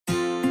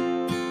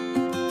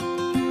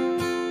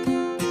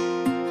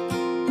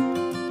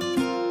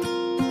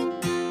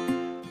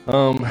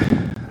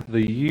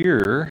The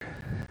year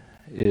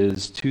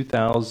is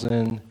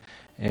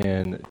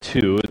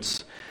 2002.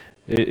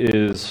 It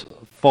is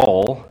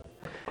fall,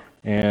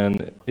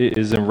 and it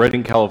is in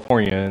Redding,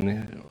 California.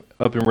 And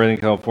up in Redding,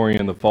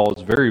 California, in the fall,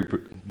 it's a very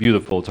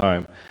beautiful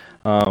time.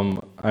 I'm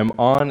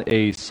on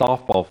a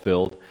softball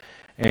field,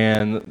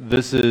 and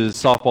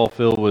softball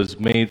field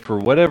was made for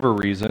whatever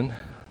reason.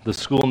 The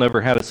school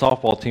never had a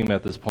softball team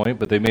at this point,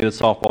 but they made a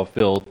softball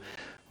field,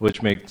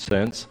 which makes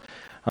sense.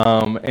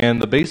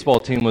 And the baseball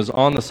team was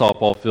on the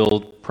softball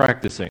field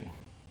practicing.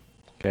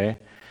 Okay,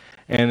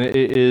 and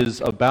it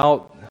is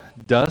about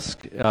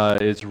dusk.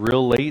 It's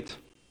real late.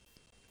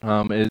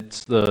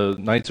 The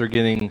nights are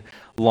getting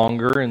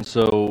longer, and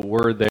so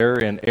we're there.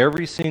 And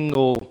every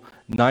single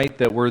night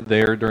that we're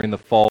there during the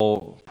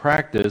fall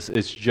practice,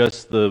 it's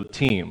just the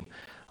team.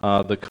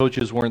 The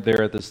coaches weren't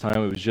there at this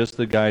time. It was just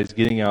the guys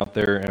getting out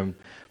there and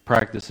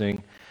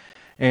practicing.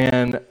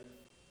 And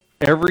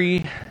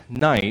every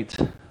night,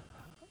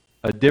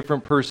 a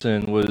different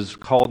person was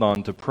called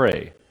on to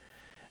pray.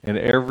 And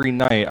every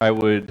night I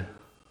would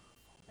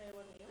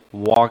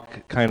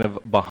walk kind of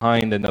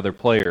behind another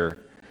player,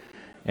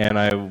 and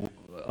I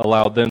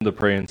allowed them to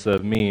pray instead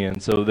of me.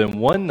 And so then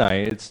one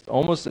night, it's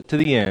almost to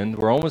the end,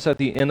 we're almost at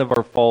the end of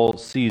our fall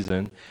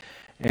season,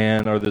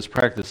 or this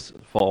practice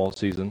fall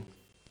season,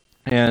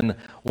 and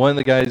one of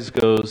the guys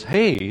goes,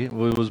 "Hey," it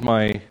was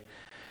my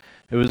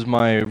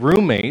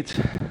roommate,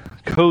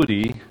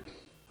 Cody,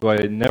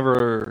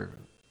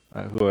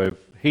 who I've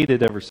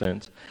hated ever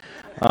since,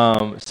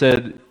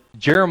 said,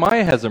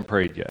 "Jeremiah hasn't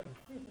prayed yet."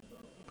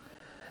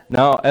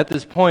 Now, at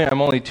this point,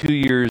 I'm only 2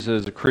 years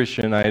as a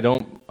Christian. I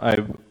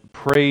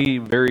pray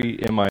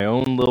very in my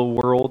own little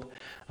world.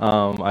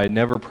 I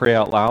never pray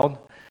out loud,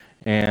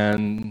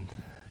 and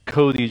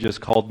Cody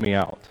just called me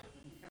out.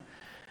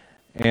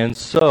 And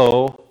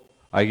so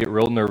I get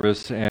real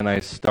nervous, and I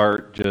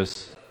start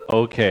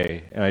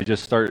and I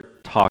just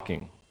start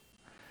talking.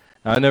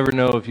 Now, I never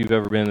know if you've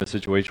ever been in a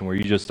situation where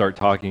you just start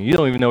talking. You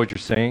don't even know what you're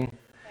saying.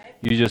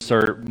 You just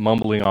start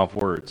mumbling off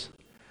words.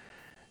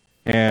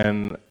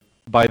 And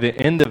by the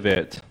end of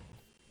it,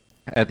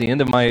 at the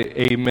end of my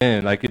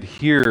amen, I could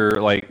hear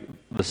like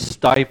the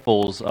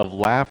stifles of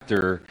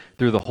laughter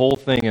through the whole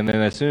thing. And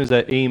then as soon as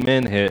that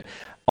amen hit,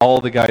 all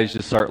the guys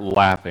just start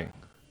laughing.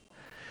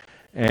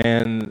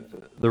 And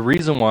the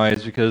reason why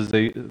is because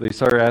they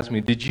started asking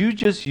me, "Did you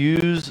just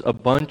use a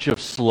bunch of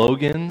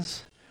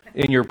slogans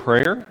in your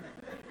prayer?"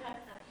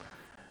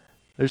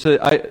 And so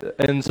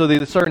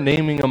they started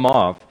naming them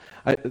off.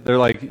 They're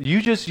like,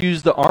 "You just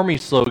used the Army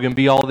slogan,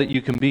 'Be all that you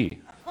can be.'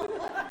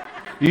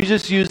 You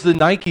just used the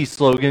Nike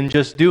slogan,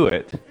 'Just do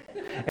it.'"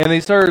 And they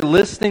started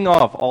listing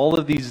off all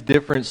of these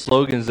different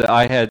slogans that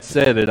I had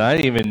said, and I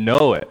didn't even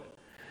know it.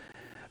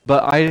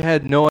 But I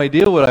had no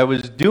idea what I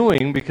was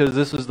doing because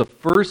this was the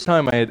first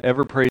time I had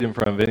ever prayed in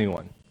front of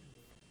anyone.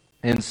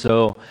 And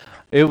so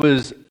it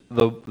was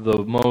the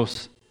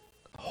most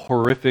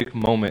horrific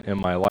moment in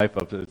my life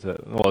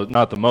well,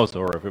 not the most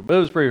horrific, but it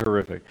was pretty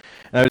horrific.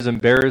 And I was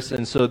embarrassed,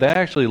 and so that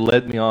actually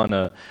led me on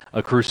a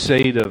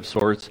crusade of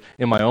sorts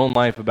in my own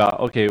life about,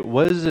 okay,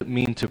 what does it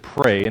mean to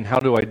pray, and how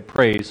do I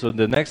pray so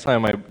the next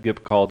time I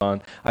get called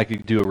on, I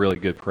could do a really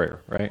good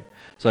prayer, right?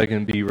 So I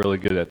can be really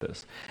good at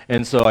this.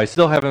 And so I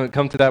still haven't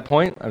come to that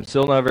point. I'm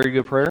still not a very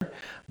good prayer,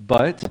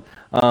 but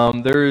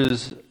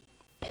there's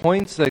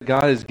points that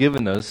God has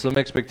given us, some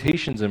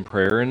expectations in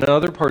prayer, and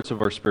other parts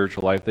of our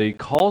spiritual life that He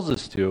calls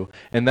us to,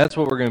 and that's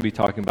what we're going to be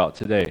talking about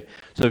today.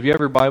 So if you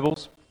have your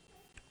Bibles,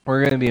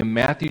 we're going to be in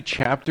Matthew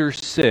chapter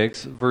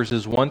 6,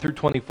 verses 1 through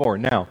 24.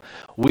 Now,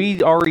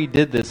 we already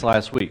did this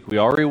last week. We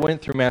already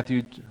went through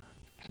Matthew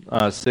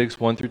 6,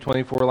 1 through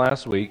 24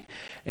 last week,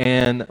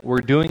 and we're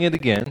doing it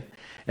again.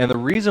 And the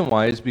reason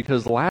why is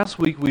because last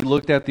week we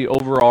looked at the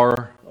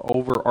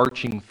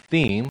overarching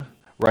theme,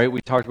 right?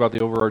 We talked about the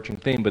overarching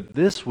theme, but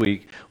this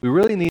week we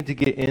really need to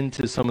get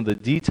into some of the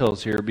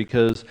details here,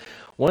 because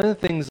one of the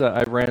things that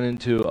I've ran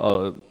into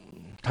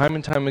time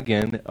and time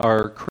again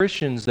are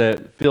Christians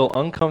that feel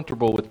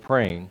uncomfortable with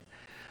praying,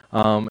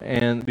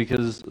 and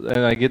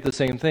I get the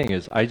same thing,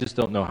 is I just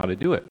don't know how to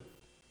do it.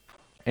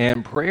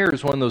 And prayer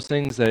is one of those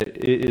things that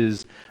it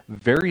is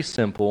very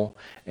simple,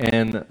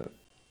 and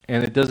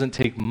it doesn't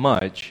take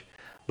much,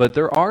 but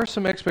there are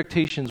some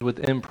expectations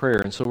within prayer,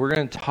 and so we're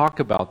going to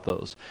talk about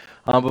those.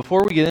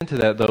 Before we get into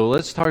that, though,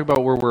 let's talk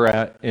about where we're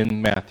at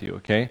in Matthew,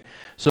 okay?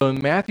 So in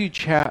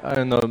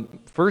in the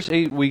first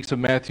 8 weeks of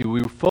Matthew,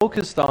 we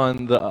focused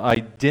on the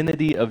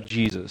identity of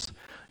Jesus.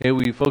 Okay?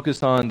 We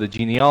focused on the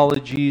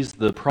genealogies,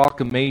 the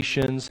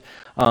proclamations,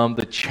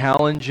 the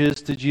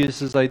challenges to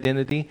Jesus'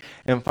 identity,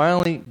 and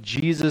finally,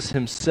 Jesus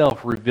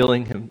himself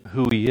revealing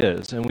who he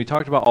is. And we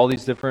talked about all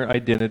these different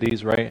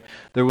identities, right?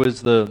 There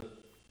was the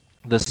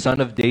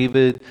Son of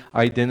David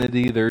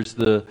identity. There's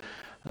the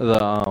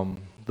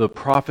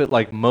prophet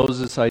like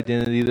Moses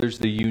identity. There's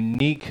the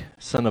unique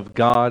Son of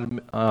God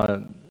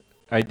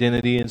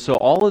identity. And so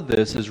all of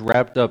this is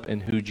wrapped up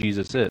in who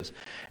Jesus is.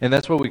 And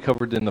that's what we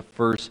covered in the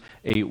first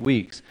 8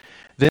 weeks.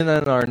 Then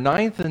in our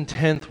 9th and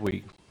 10th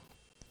week,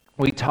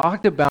 we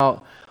talked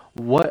about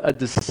what a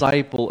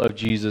disciple of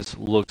Jesus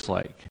looks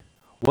like.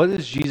 What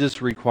does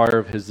Jesus require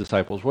of his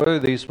disciples? What are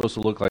they supposed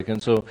to look like?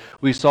 And so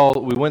we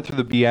went through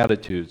the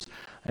Beatitudes,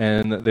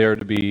 and they are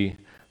to be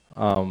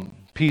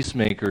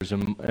peacemakers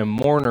and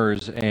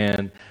mourners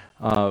and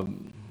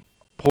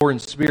poor in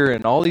spirit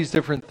and all these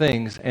different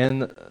things.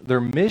 And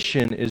their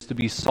mission is to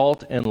be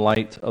salt and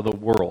light of the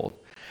world.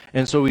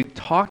 And so we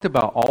talked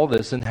about all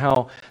this and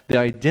how the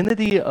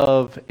identity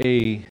of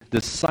a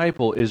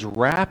disciple is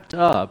wrapped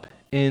up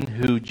in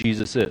who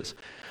Jesus is.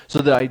 So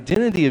the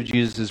identity of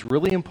Jesus is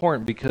really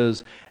important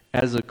because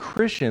as a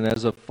Christian,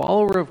 as a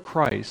follower of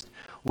Christ,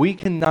 we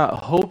cannot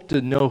hope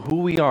to know who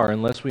we are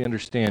unless we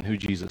understand who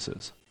Jesus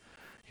is.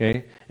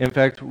 Okay? In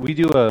fact, we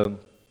do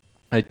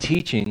a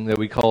teaching that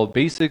we call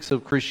Basics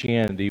of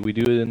Christianity. We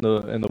do it in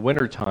the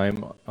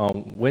wintertime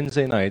on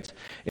Wednesday nights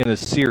in a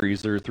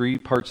series. There are 3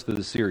 parts to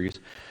the series.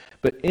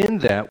 But in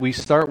that, we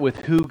start with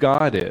who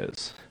God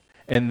is,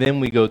 and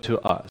then we go to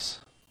us.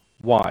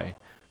 Why?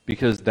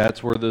 Because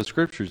that's where the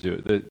scriptures do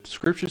it. The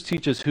scriptures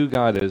teach us who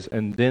God is,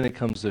 and then it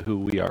comes to who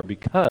we are,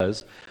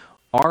 because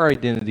our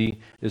identity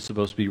is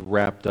supposed to be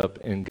wrapped up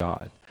in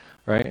God,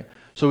 right?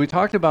 So we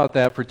talked about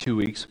that for 2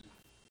 weeks.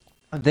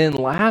 Then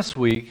last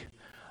week,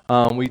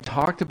 we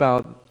talked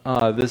about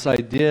this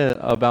idea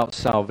about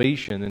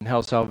salvation and how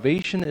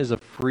salvation is a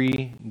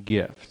free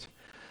gift,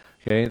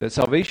 okay? That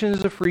salvation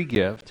is a free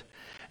gift,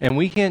 and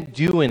we can't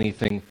do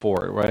anything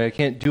for it, right? I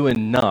can't do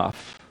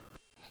enough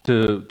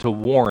to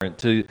warrant,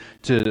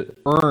 to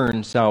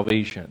earn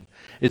salvation.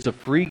 It's a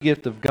free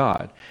gift of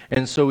God.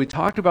 And so we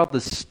talked about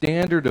the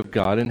standard of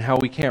God and how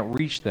we can't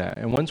reach that.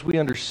 And once we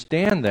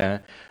understand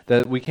that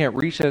we can't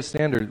reach that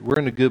standard, we're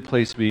in a good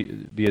place to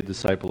be a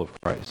disciple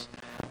of Christ.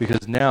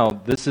 Because now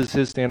this is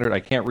his standard, I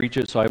can't reach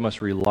it, so I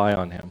must rely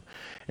on him.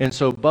 And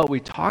so, but we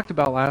talked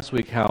about last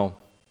week how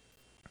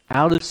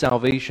out of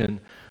salvation,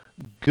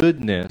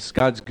 goodness,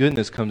 God's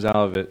goodness comes out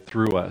of it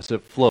through us.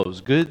 It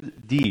flows.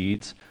 Good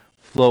deeds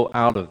flow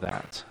out of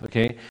that,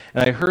 okay?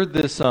 And I heard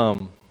this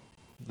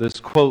this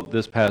quote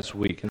this past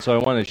week, and so I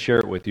want to share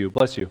it with you.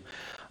 Bless you.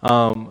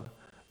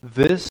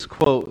 This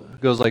quote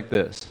goes like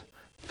this: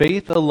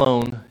 faith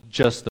alone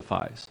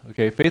justifies,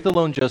 okay? Faith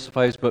alone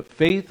justifies, but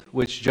faith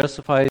which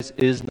justifies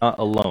is not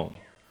alone.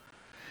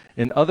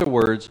 In other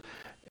words,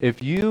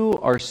 if you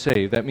are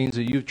saved, that means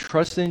that you've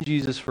trusted in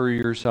Jesus for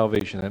your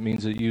salvation. That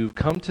means that you've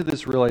come to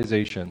this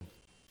realization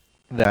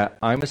that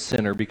I'm a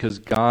sinner because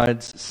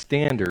God's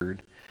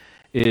standard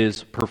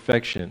is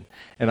perfection,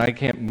 and I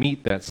can't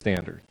meet that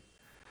standard.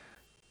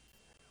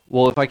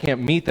 Well, if I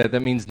can't meet that,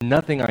 that means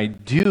nothing I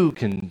do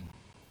can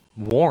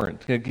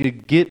warrant, can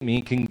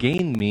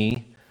gain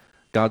me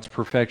God's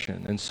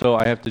perfection. And so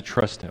I have to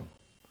trust him.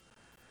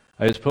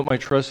 I just put my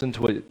trust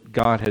into what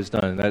God has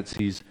done, and that's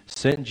he's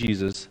sent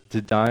Jesus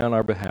to die on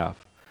our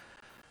behalf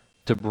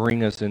to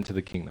bring us into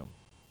the kingdom.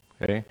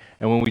 Okay?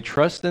 And when we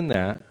trust in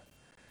that,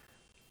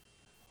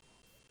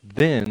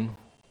 then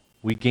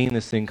we gain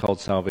this thing called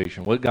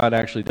salvation. What God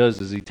actually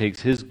does is he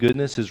takes his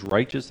goodness, his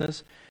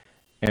righteousness,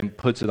 and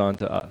puts it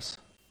onto us.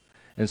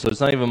 And so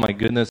it's not even my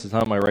goodness, it's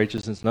not my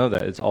righteousness, none of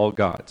that. It's all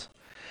God's.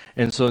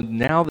 And so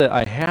now that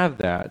I have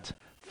that,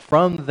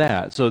 from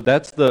that, so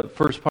that's the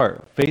first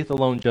part. Faith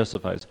alone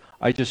justifies.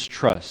 I just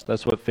trust.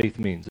 That's what faith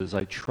means, is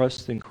I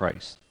trust in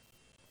Christ.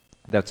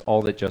 That's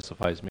all that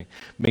justifies me.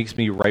 Makes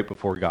me right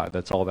before God.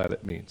 That's all that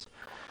it means.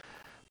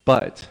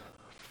 But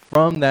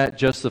from that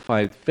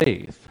justified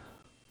faith,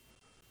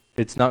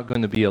 it's not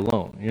going to be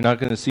alone. You're not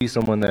going to see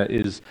someone that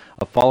is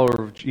a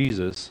follower of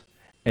Jesus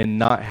and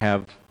not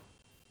have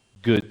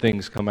good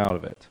things come out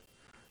of it.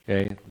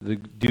 Okay?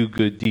 Do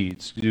good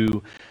deeds.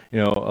 Do, a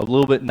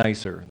little bit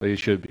nicer. They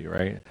should be,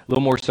 right? A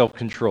little more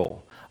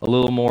self-control. A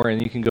little more,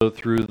 and you can go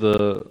through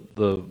the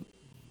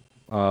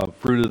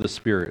fruit of the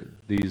Spirit.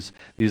 These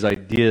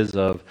ideas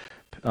of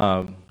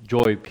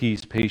joy,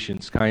 peace,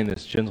 patience,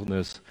 kindness,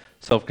 gentleness,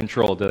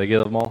 self-control. Did I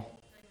get them all?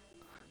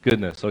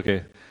 Goodness.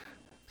 Okay.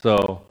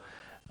 So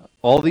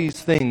all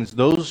these things,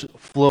 those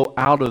flow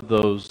out of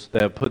those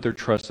that have put their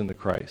trust into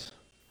Christ.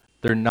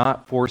 They're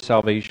not for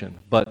salvation,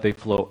 but they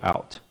flow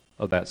out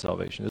of that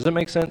salvation. Does that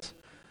make sense?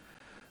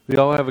 We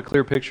all have a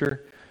clear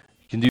picture?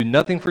 You can do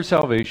nothing for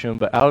salvation,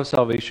 but out of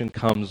salvation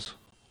comes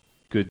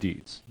good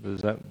deeds.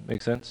 Does that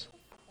make sense?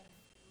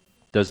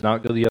 Does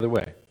not go the other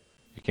way.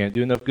 You can't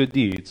do enough good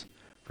deeds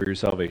for your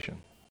salvation.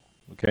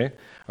 Okay?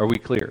 Are we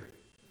clear?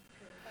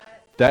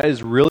 That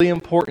is really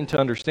important to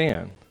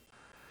understand,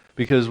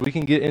 because we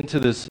can get into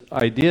this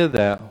idea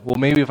that, well,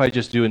 maybe if I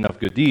just do enough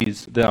good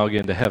deeds, then I'll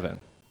get into heaven.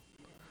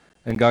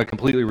 And God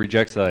completely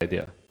rejects that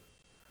idea.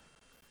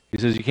 He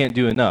says you can't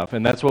do enough.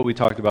 And that's what we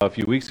talked about a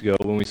few weeks ago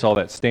when we saw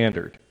that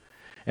standard.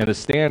 And the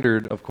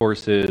standard, of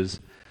course, is,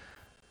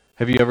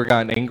 have you ever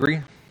gotten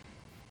angry?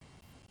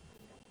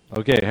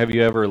 Okay, have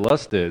you ever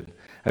lusted?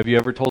 Have you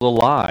ever told a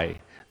lie?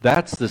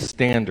 That's the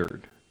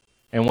standard.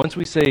 And once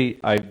we say,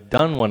 I've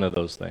done one of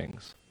those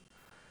things,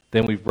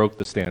 then we've broke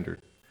the standard.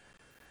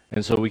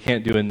 And so we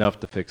can't do enough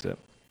to fix it.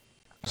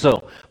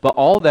 So, but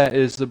all that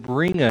is to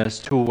bring us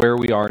to where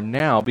we are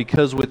now,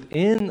 because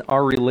within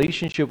our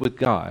relationship with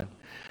God,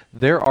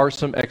 there are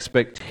some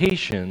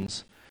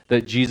expectations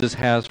that Jesus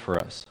has for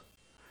us.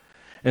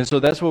 And so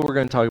that's what we're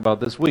going to talk about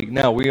this week.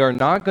 Now, we are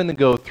not going to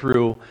go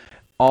through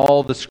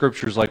all the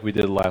scriptures like we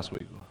did last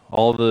week.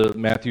 All the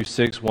Matthew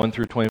 6, 1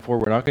 through 24.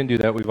 We're not going to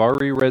do that. We've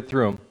already read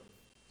through them.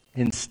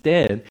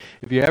 Instead,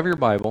 if you have your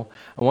Bible,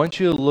 I want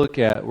you to we're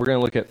going to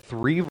look at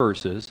 3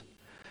 verses,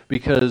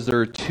 because there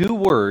are 2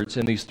 words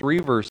in these 3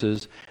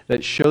 verses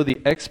that show the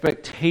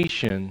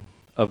expectation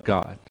of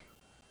God.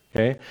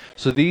 Okay?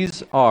 So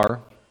these are,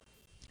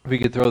 if we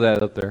could throw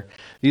that up there,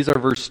 these are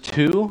verse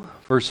 2,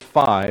 verse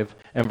 5,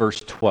 and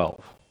verse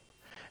 12.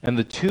 And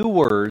the 2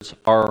 words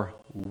are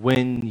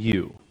when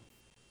you.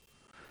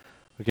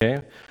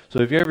 Okay? So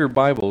if you have your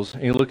Bibles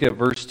and you look at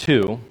verse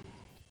 2,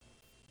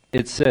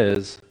 it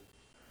says,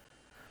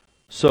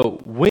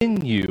 so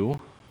when you,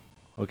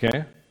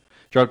 okay,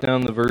 drop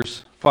down to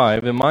verse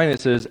 5. In mine it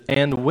says,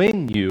 and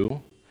when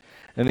you,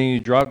 and then you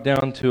drop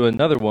down to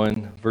another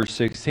one, verse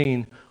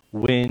 16,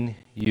 when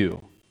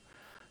you.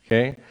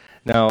 Okay?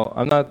 Now,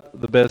 I'm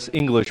not the best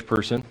English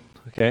person,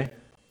 okay?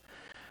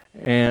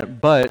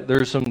 But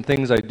there's some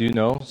things I do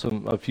know,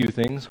 a few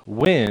things.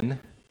 When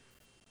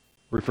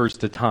refers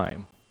to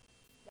time,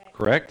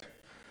 correct?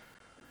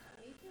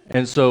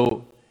 And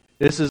so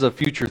this is a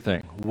future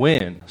thing.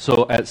 When.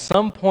 So at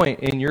some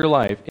point in your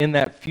life, in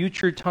that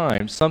future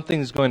time,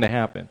 something's going to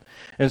happen.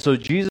 And so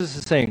Jesus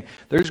is saying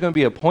there's going to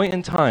be a point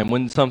in time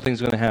when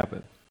something's going to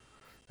happen.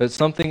 That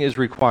something is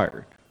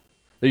required.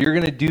 That you're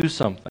going to do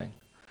something.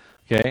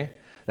 Okay?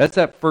 That's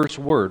that first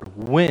word,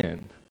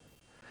 when.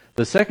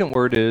 The second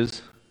word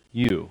is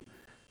you.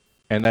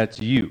 And that's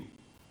you.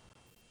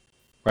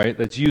 Right?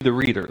 That's you, the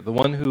reader, the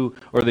one who,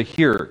 or the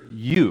hearer,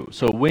 you.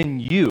 So when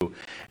you.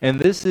 And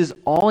this is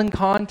all in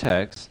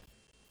context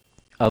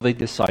of a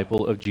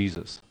disciple of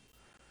Jesus.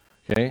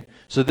 Okay?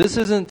 So this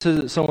isn't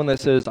to someone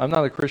that says, I'm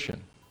not a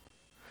Christian.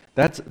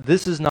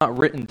 This is not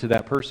written to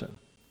that person.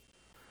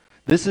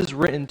 This is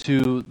written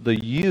to the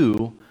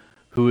you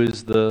who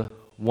is the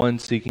one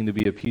seeking to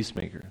be a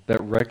peacemaker, that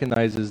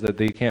recognizes that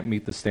they can't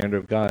meet the standard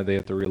of God, they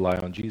have to rely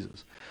on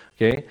Jesus.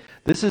 Okay?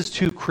 This is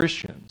to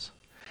Christians.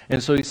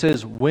 And so he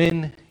says,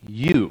 when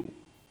you.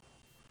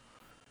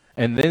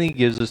 And then he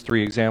gives us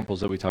 3 examples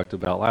that we talked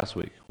about last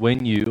week.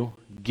 When you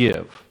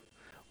give.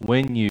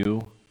 When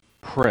you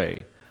pray.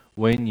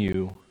 When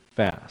you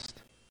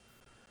fast.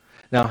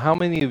 Now, how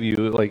many of you,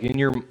 like in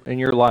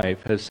your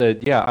life, has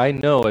said, yeah, I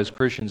know as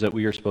Christians that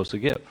we are supposed to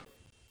give.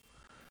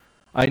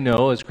 I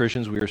know as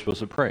Christians we are supposed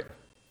to pray.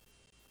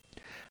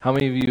 How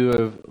many of you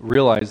have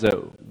realized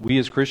that we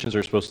as Christians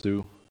are supposed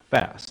to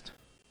fast?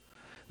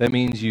 That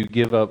means you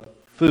give up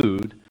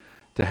food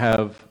to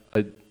have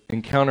an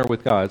encounter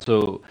with God.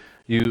 So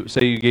you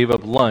say you gave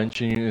up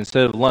lunch, and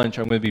instead of lunch,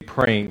 I'm going to be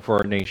praying for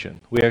our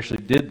nation. We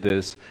actually did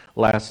this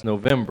last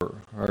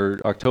November, or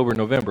October,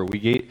 November.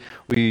 We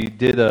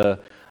did a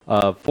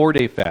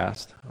 4-day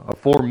fast. A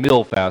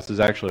 4-meal fast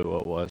is actually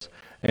what it was.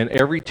 And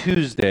every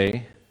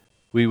Tuesday,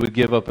 we would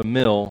give up a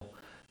meal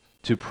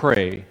to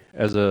pray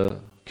as a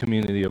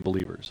community of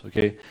believers,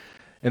 okay?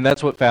 And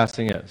that's what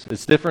fasting is.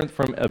 It's different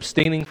from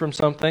abstaining from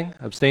something.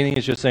 Abstaining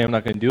is just saying I'm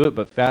not going to do it,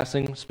 but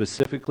fasting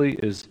specifically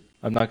is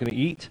I'm not going to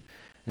eat.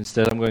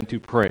 Instead, I'm going to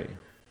pray.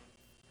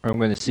 Or I'm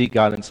going to seek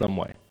God in some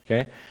way,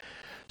 okay?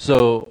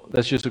 So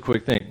that's just a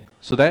quick thing.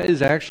 So that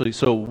is actually,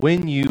 so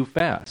when you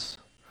fast.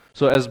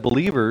 So as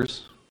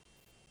believers,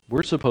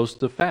 we're supposed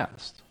to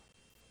fast.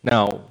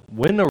 Now,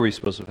 when are we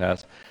supposed to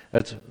fast?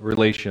 That's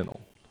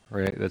relational,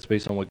 right? That's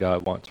based on what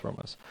God wants from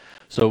us.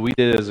 So we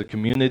did it as a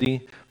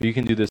community, but you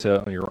can do this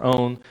on your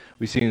own.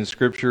 We see in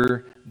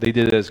Scripture, they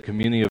did it as a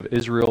community of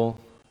Israel.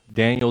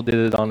 Daniel did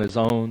it on his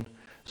own.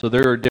 So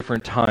there are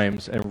different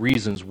times and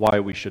reasons why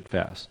we should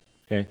fast,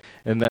 okay?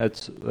 And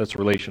that's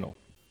relational.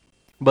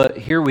 But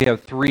here we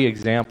have 3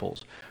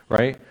 examples,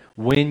 right?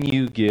 When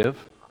you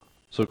give,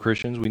 so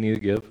Christians, we need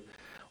to give.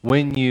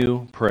 When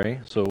you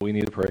pray, so we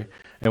need to pray.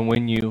 And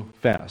when you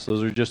fast.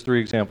 Those are just 3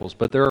 examples.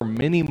 But there are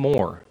many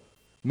more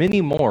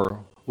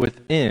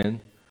within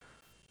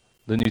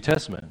the New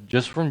Testament,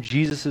 just from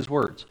Jesus'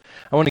 words.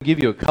 I want to give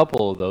you a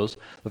couple of those.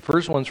 The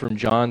first one's from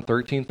John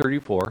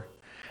 13:34.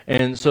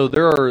 And so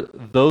there are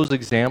those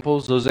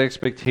examples, those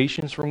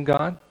expectations from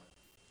God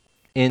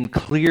in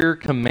clear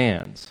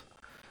commands.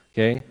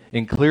 Okay?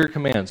 In clear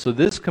commands. So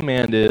this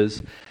command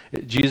is,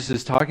 Jesus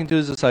is talking to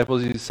his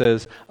disciples. He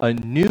says, a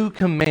new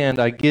command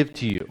I give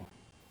to you.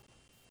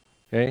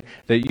 Okay?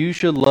 That you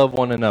should love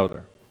one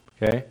another.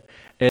 Okay?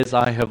 As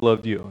I have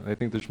loved you. I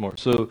think there's more.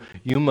 So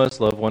you must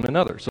love one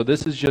another. So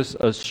this is just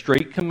a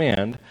straight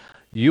command.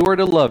 You are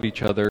to love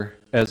each other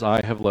as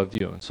I have loved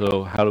you. And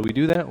so how do we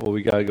do that? Well,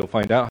 we got to go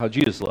find out how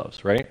Jesus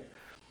loves, right?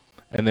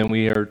 And then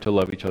we are to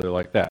love each other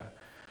like that.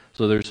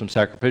 So there's some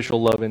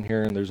sacrificial love in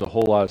here, and there's a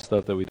whole lot of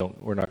stuff that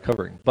we're not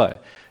covering.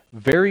 But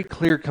very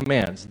clear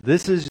commands.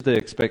 This is the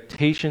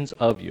expectations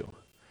of you.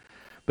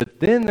 But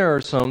then there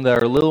are some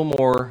that are a little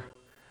more,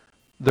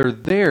 they're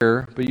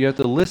there, but you have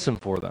to listen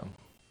for them.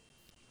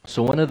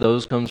 So one of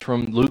those comes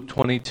from Luke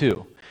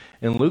 22.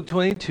 In Luke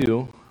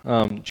 22,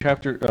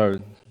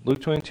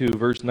 Luke 22,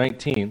 verse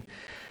 19,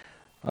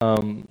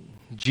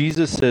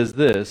 Jesus says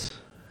this,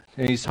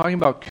 and he's talking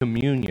about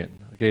communion.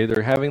 Okay,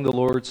 they're having the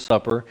Lord's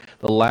Supper,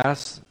 the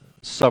last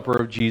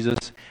supper of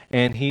Jesus,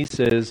 and he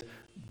says,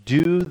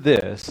 "Do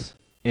this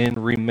in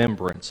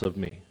remembrance of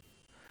me."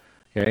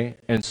 Okay,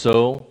 and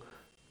so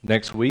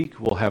next week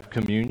we'll have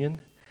communion,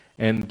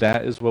 and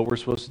that is what we're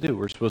supposed to do.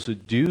 We're supposed to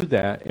do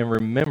that in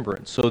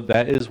remembrance. So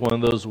that is one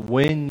of those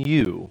when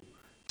you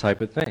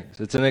type of things.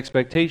 It's an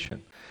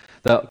expectation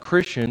that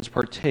Christians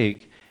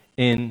partake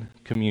in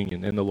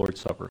communion, in the Lord's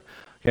Supper.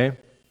 Okay?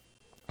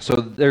 So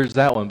there's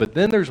that one. But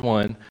then there's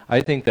one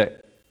I think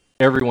that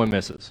everyone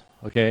misses.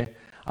 Okay?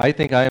 I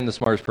think I am the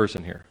smartest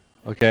person here.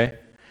 Okay?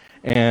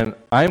 And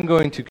I'm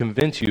going to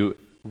convince you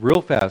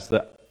real fast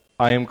that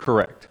I am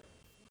correct.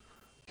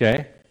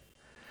 Okay?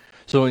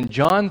 So in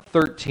John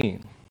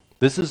 13,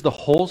 this is the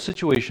whole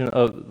situation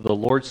of the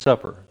Lord's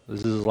Supper.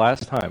 This is his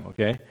last time,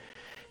 okay?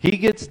 He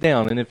gets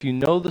down, and if you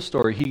know the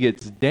story, he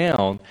gets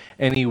down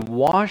and he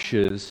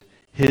washes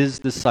his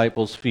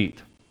disciples'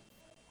 feet.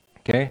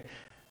 Okay?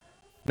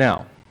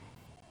 Now,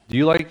 do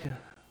you like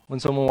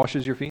when someone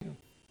washes your feet?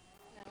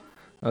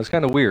 No. It's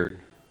kind of weird,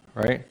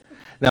 right?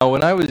 Now,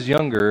 when I was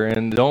younger,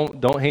 and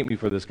don't hate me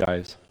for this,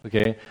 guys,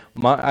 okay?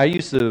 I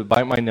used to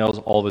bite my nails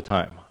all the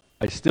time.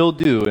 I still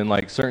do in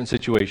like certain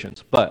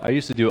situations, but I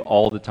used to do it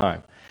all the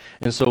time.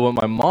 And so what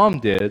my mom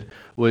did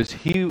was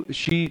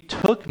she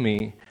took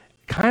me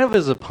kind of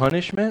as a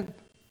punishment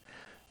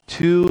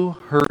to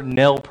her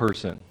nail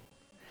person.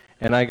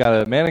 And I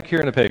got a manicure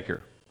and a pedicure.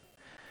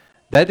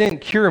 That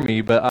didn't cure me,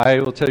 but I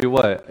will tell you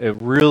what, it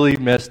really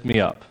messed me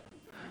up.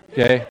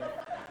 Okay?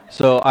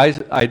 So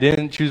I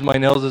didn't choose my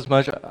nails as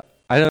much.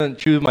 I didn't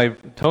choose my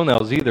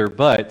toenails either,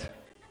 but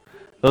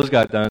those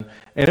got done.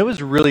 And it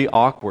was really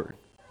awkward.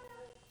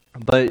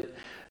 But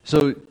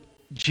so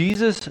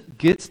Jesus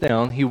gets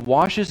down, he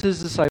washes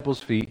his disciples'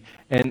 feet,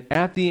 and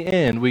at the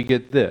end we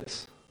get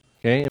this.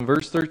 Okay, in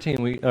verse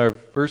 15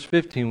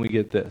 we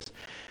get this.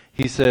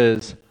 He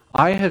says,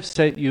 "I have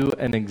set you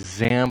an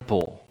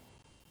example."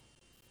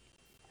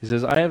 He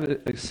says, "I have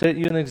set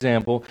you an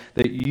example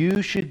that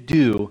you should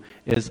do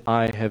as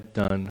I have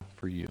done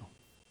for you."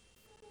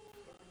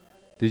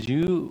 Did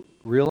you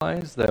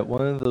realize that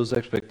one of those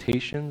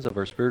expectations of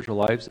our spiritual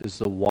lives is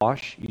to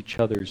wash each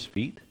other's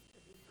feet?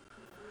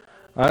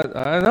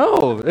 I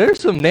know,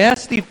 there's some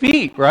nasty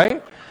feet,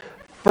 right?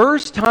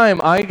 First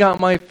time I got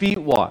my feet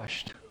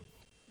washed,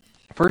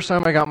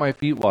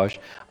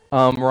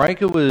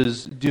 Marika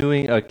was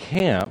doing a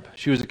camp.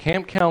 She was a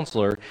camp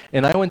counselor,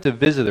 and I went to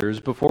visit her.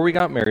 Before we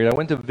got married, I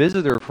went to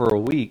visit her for a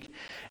week,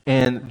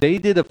 and they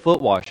did a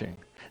foot washing.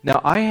 Now,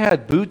 I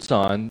had boots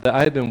on that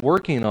I had been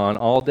working on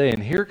all day,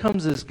 and here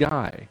comes this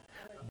guy.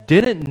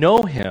 Didn't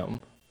know him,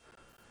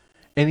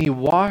 and he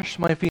washed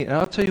my feet. And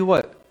I'll tell you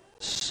what,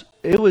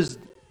 it was...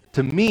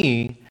 To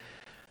me,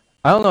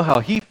 I don't know how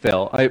he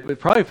felt. I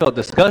probably felt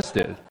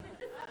disgusted.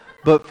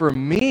 But for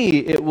me,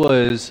 it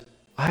was,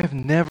 I've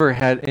never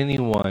had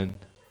anyone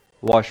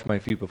wash my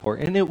feet before.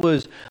 And it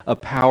was a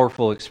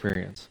powerful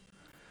experience.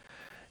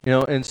 You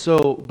know, and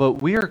so,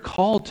 but we are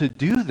called to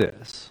do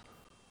this.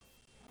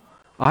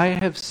 I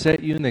have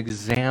set you an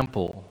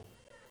example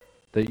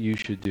that you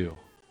should do.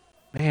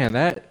 Man,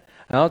 and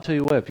I'll tell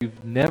you what, if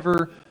you've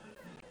never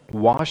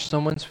wash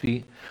someone's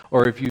feet,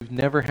 or if you've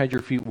never had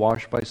your feet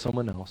washed by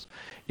someone else,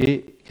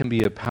 it can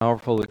be a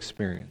powerful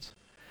experience.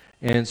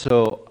 And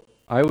so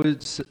I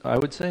would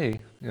say,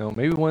 you know,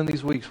 maybe one of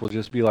these weeks we'll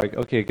just be like,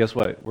 okay, guess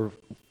what? We're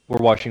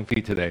washing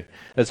feet today.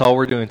 That's all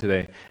we're doing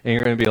today. And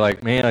you're going to be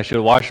like, man, I should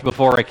have washed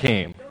before I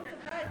came,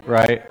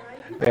 right?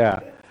 Yeah.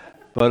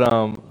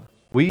 But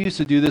we used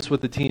to do this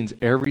with the teens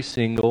every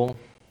single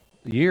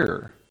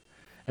year,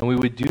 and we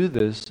would do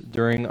this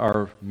during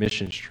our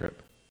missions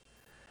trip.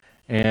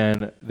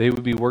 And they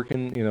would be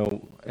working, you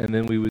know, and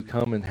then we would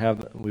come and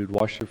we would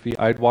wash their feet.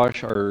 I'd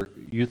wash our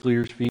youth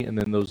leaders' feet, and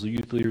then those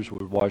youth leaders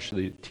would wash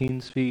the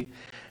teens' feet.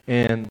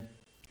 And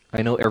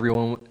I know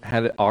everyone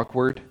had it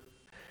awkward.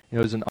 You know,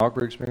 it was an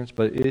awkward experience,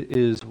 but it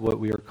is what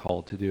we are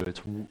called to do.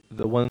 It's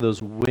one of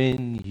those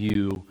when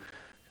you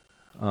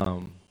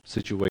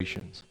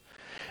situations.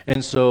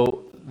 And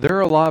so there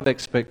are a lot of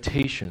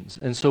expectations.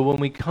 And so when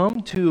we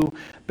come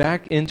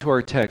back into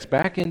our text,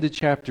 back into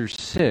chapter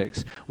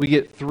 6, we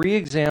get 3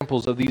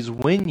 examples of these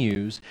when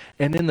yous,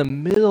 and in the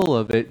middle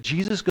of it,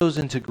 Jesus goes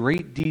into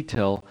great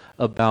detail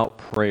about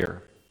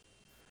prayer.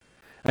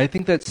 And I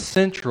think that's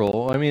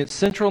central. I mean, it's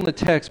central in the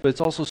text, but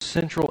it's also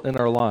central in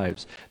our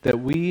lives, that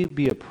we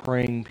be a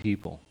praying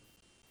people,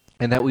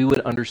 and that we would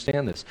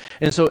understand this.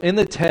 And so in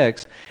the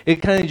text,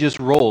 it kind of just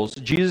rolls.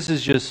 Jesus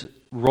is just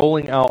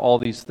rolling out all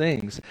these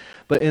things.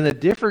 But in a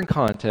different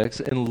context,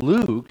 in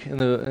Luke, in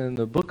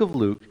the book of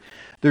Luke,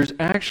 there's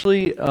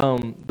actually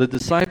the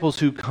disciples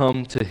who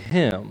come to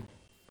him.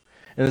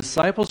 And the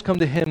disciples come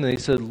to him and they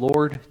said,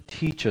 "Lord,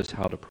 teach us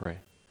how to pray."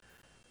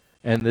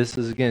 And this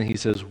is, again, he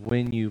says,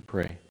 when you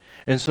pray.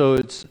 And so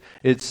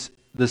it's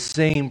the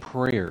same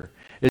prayer.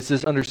 It's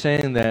this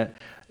understanding that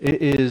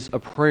it is a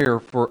prayer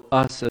for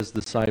us as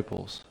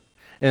disciples.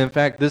 And in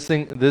fact,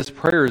 this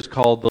prayer is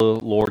called the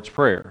Lord's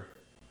Prayer.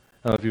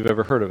 I don't know if you've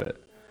ever heard of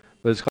it.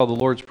 but it's called the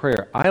Lord's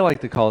Prayer. I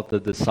like to call it the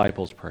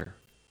disciples' prayer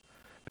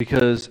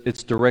because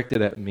it's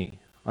directed at me.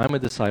 I'm a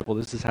disciple.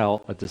 This is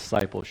how a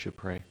disciple should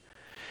pray.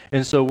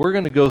 And so we're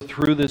going to go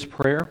through this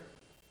prayer.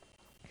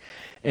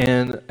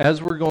 And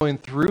as we're going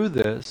through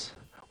this,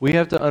 we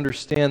have to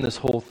understand this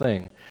whole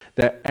thing.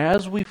 That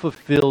as we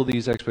fulfill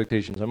these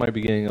expectations, I might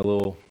be getting a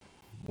little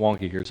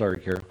wonky here, sorry,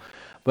 Carol.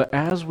 But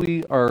as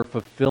we are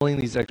fulfilling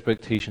these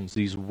expectations,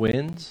 these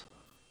wins,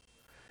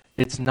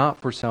 it's not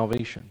for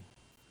salvation,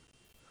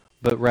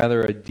 but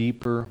rather a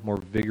deeper, more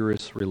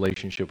vigorous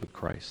relationship with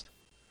Christ.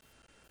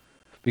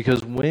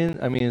 Because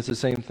it's the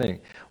same thing.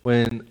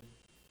 When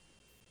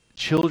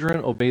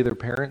children obey their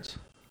parents,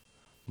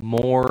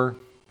 more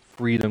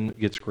freedom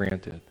gets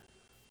granted,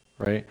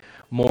 right?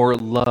 More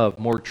love,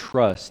 more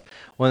trust.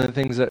 One of the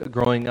things that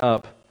growing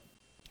up,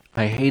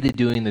 I hated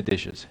doing the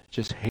dishes,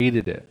 just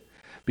hated it.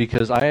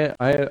 Because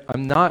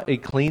I'm not a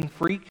clean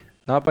freak,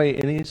 not by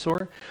any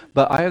sort,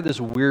 but I have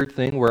this weird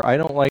thing where I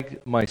don't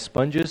like my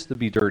sponges to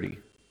be dirty.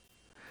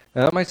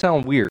 Now that might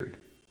sound weird,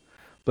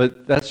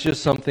 but that's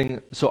just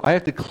something, so I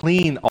have to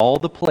clean all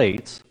the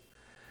plates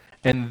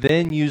and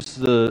then use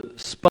the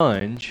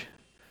sponge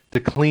to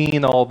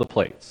clean all the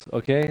plates,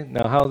 okay?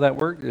 Now how that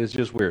works is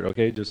just weird,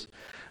 okay? Just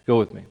go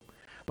with me.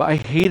 But I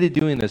hated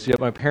doing this,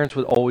 yet my parents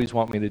would always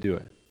want me to do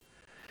it.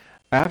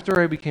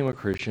 After I became a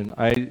Christian,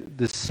 I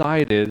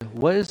decided,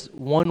 what is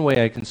one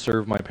way I can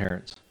serve my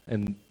parents?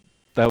 And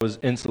that was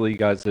instantly,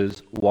 God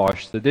says,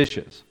 wash the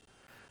dishes.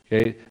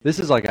 Okay? This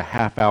is like a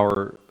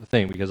half-hour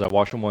thing because I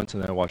wash them once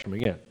and then I wash them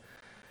again.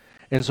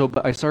 And so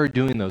but I started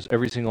doing those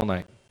every single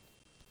night.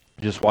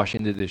 Just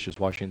washing the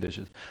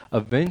dishes.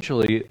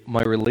 Eventually,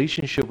 my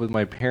relationship with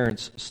my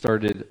parents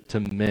started to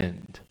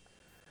mend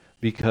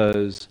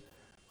because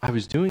I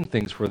was doing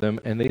things for them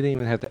and they didn't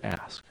even have to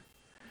ask.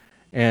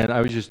 And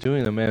I was just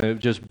doing them, and it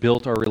just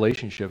built our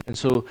relationship. And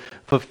so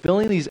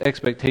fulfilling these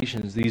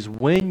expectations, these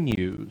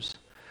when-yous,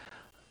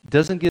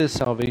 doesn't get us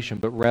salvation,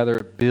 but rather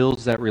it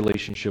builds that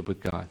relationship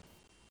with God.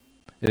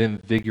 It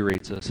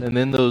invigorates us. And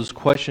then those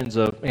questions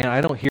of, man,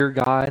 I don't hear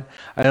God,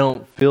 I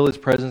don't feel His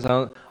presence,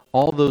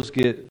 all those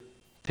get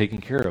taken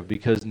care of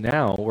because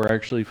now we're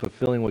actually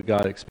fulfilling what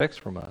God expects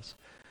from us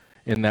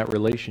in that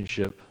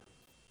relationship.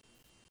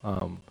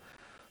 There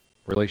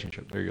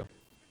you go.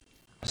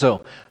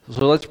 So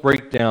let's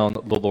break down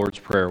the Lord's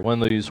Prayer.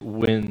 One of these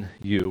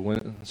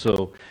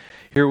So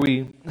here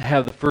we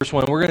have the first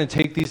one. We're going to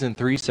take these in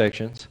 3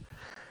 sections.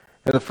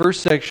 And the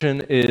first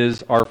section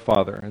is Our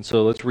Father. And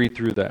so let's read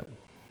through that.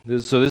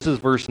 This is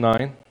verse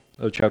 9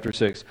 of chapter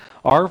 6.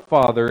 Our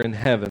Father in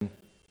heaven,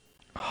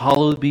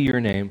 hallowed be your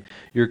name.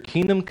 Your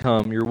kingdom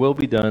come, your will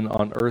be done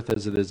on earth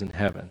as it is in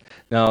heaven.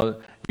 Now,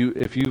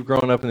 if you've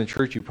grown up in the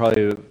church, you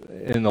probably,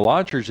 in a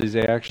lot of churches,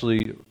 they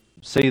actually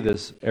say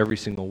this every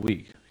single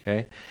week.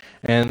 Okay,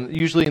 and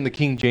usually in the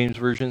King James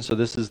Version, so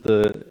this is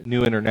the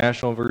New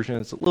International Version.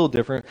 It's a little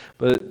different,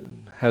 but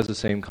has the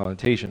same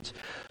connotations.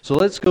 So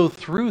let's go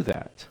through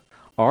that.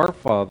 Our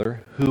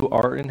Father, who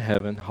art in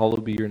heaven,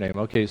 hallowed be your name.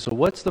 Okay, so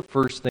what's the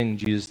first thing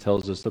Jesus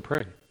tells us to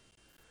pray?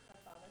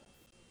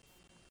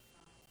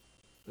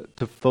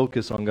 To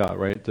focus on God,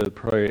 right? To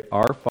pray,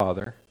 Our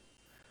Father.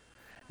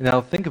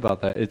 Now think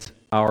about that. It's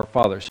Our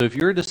Father. So if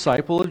you're a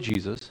disciple of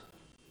Jesus,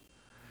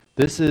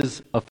 this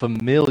is a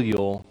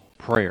familial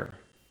prayer.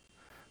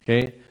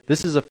 Okay,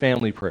 this is a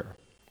family prayer.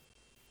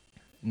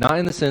 Not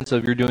in the sense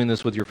of you're doing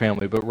this with your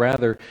family, but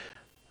rather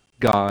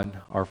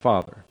God, our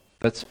Father.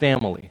 That's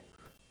family,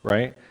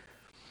 right?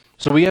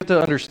 So we have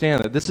to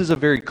understand that this is a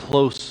very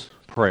close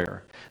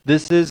prayer.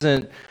 This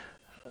isn't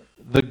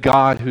the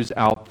God who's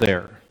out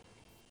there.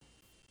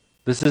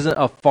 This isn't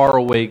a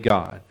faraway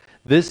God.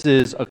 This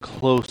is a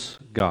close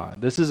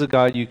God. This is a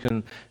God you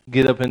can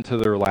get up into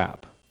their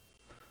lap.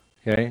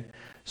 Okay?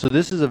 So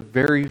this is a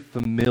very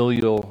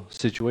familial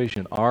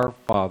situation. Our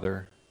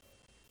Father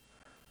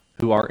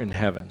who art in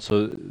heaven.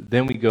 So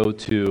then we go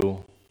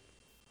to,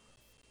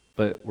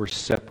 but we're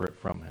separate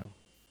from Him.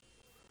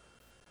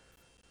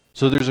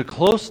 So there's a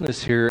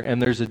closeness here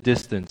and there's a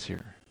distance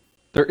here.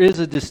 There is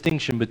a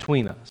distinction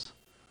between us.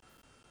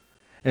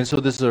 And so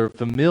this is a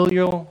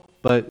familial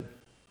but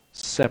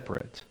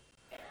separate.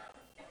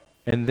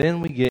 And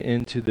then we get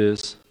into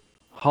this,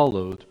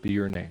 hallowed be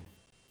your name.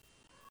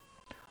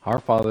 Our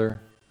Father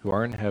who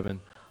art in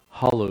heaven,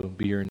 hallowed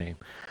be your name.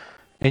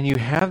 And you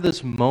have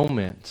this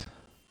moment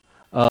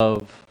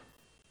of,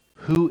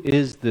 who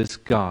is this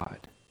God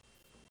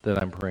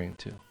that I'm praying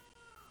to?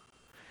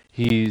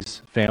 He's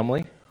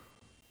family,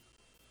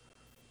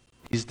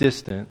 He's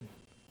distant,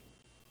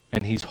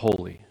 and He's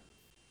holy.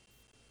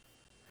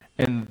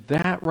 And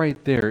that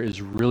right there is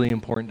really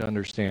important to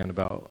understand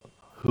about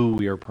who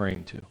we are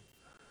praying to.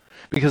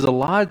 Because a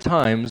lot of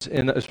times,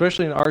 and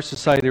especially in our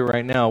society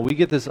right now, we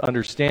get this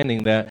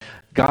understanding that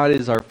God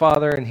is our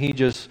Father and He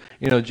just,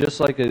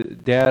 just like a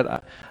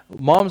dad.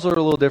 Moms are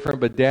a little different,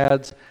 but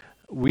dads,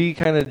 we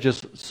kind of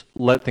just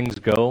let things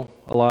go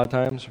a lot of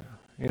times.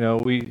 I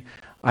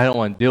don't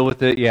want to deal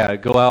with it. Yeah,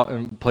 go out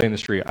and play in the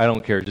street. I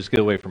don't care. Just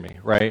get away from me,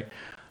 right?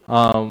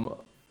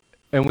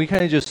 And we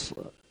kind of just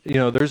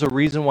there's a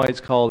reason why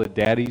it's called a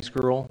daddy's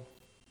girl,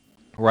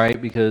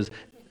 right? Because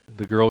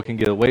the girl can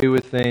get away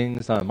with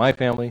things. Not in my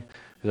family,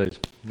 because I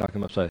just knock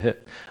them upside the head.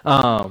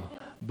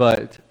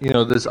 But,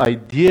 this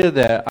idea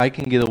that I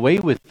can get away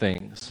with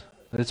things.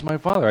 It's my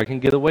father. I can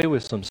get away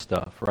with some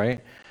stuff,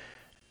 right?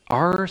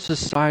 Our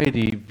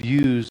society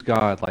views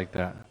God like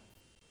that.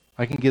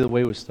 I can get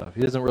away with stuff.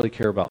 He doesn't really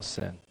care about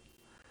sin.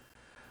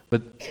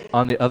 But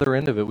on the other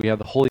end of it, we have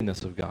the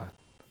holiness of God.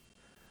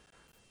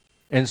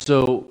 And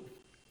so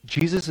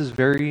Jesus is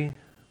very,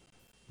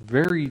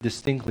 very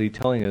distinctly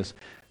telling us,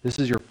 this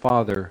is your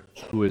Father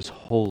who is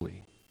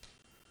holy.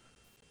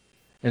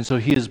 And so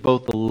he is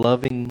both the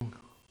loving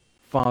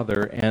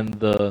Father and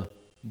the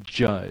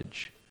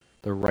judge,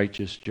 the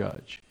righteous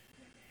judge.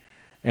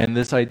 And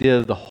this idea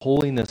of the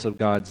holiness of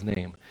God's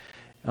name.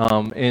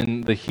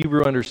 In the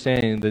Hebrew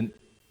understanding,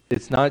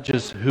 it's not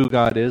just who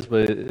God is,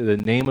 but the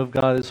name of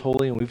God is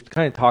holy. And we've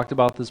kind of talked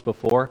about this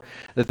before,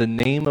 that the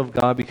name of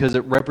God, because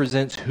it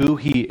represents who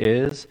he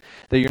is,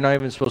 that you're not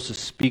even supposed to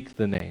speak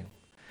the name.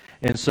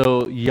 And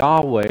so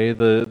Yahweh,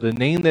 the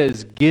name that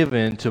is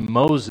given to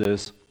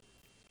Moses,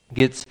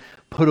 gets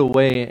put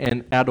away,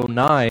 and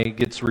Adonai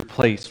gets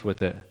replaced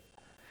with it.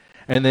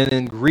 And then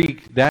in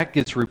Greek, that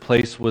gets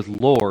replaced with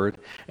Lord.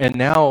 And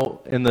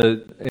now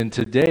in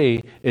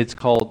today, it's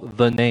called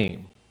the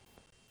name.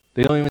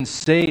 They don't even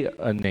say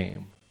a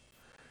name,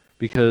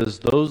 because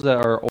those that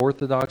are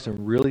Orthodox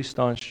and really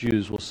staunch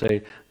Jews will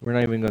say, we're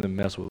not even going to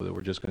mess with it,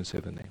 we're just going to say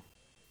the name.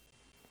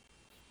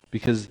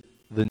 Because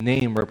the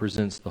name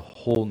represents the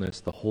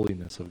wholeness, the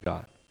holiness of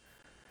God.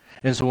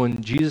 And so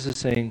when Jesus is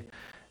saying,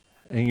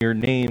 and your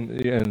name,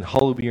 and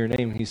hallowed be your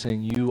name, he's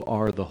saying, you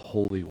are the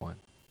Holy One.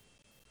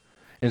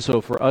 And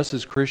so for us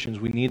as Christians,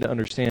 we need to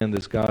understand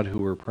this God who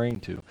we're praying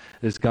to,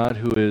 this God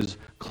who is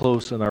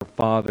close and our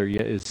Father,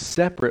 yet is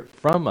separate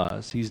from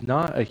us. He's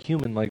not a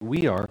human like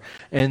we are,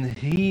 and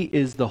he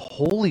is the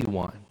Holy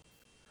One.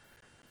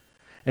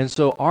 And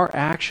so our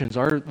actions,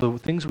 the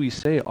things we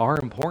say are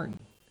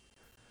important.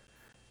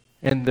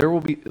 And there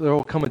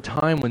will come a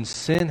time when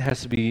sin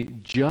has to be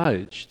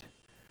judged.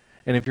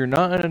 And if you're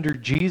not under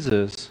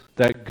Jesus,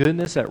 that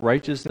goodness, that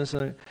righteousness,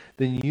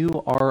 then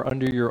you are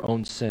under your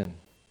own sin.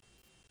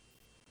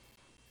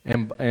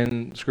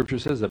 And Scripture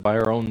says that by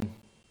our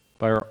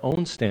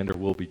own standard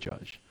we'll be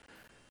judged.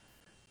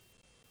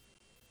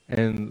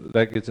 And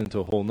that gets into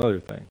a whole nother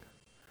thing.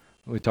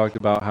 We talked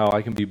about how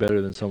I can be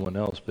better than someone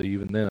else, but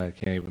even then I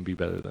can't even be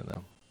better than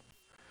them.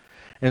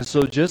 And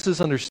so just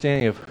this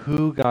understanding of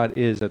who God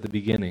is at the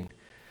beginning.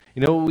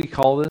 You know what we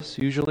call this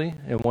usually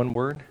in one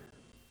word?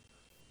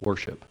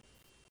 Worship.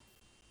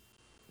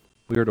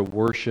 We are to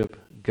worship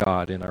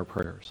God in our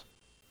prayers.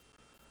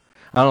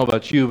 I don't know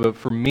about you, but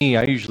for me,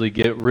 I usually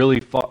get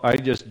really I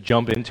just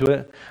jump into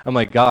it. I'm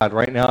like, God,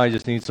 right now I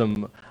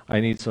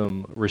need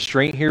some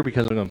restraint here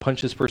because I'm going to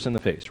punch this person in the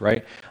face,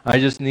 right?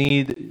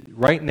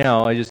 Right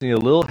now, I just need a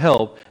little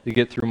help to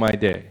get through my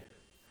day.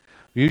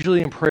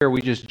 Usually in prayer, we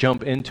just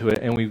jump into it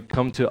and we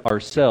come to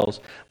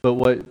ourselves. But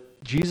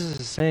what Jesus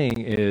is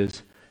saying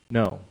is,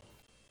 no.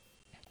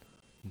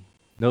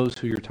 Knows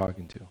who you're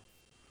talking to.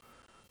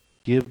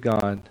 Give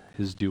God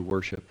his due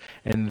worship.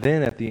 And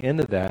then at the end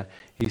of that,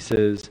 he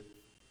says,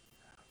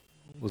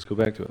 let's go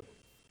back to it.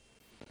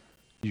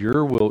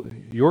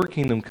 Your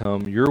kingdom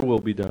come, your will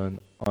be done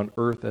on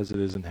earth as it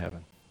is in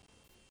heaven.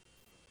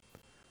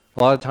 A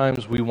lot of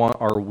times we want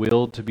our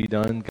will to be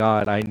done.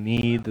 God, I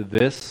need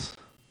this.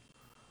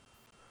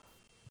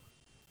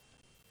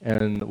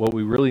 And what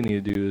we really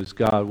need to do is,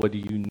 God, what do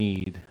you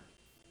need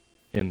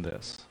in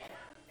this?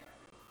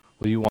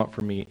 What do you want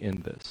from me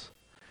in this?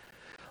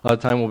 A lot of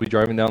time we'll be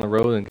driving down the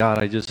road and, God,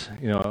 I just,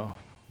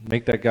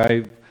 make that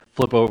guy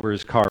flip over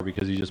his car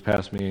because he just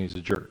passed me and he's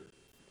a jerk.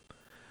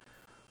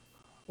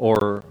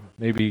 Or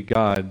maybe,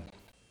 God,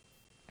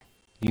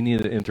 you need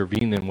to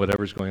intervene in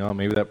whatever's going on.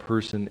 Maybe that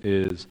person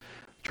is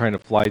trying to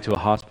fly to a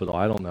hospital,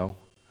 I don't know,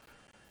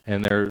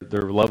 and their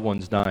loved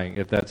one's dying.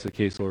 If that's the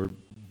case, Lord,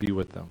 be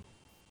with them.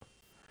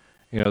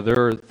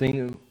 There are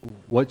things,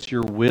 what's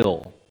your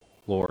will,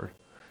 Lord?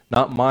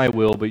 Not my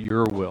will, but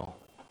your will.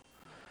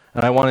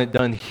 And I want it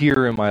done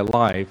here in my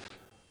life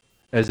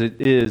as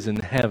it is in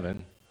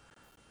heaven.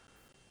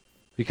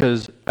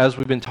 Because as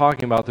we've been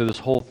talking about through this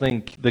whole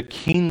thing, the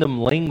kingdom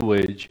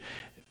language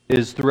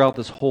is throughout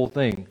this whole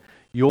thing.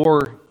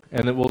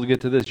 And then we'll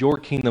get to this, your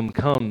kingdom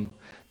come,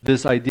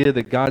 this idea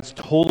that God's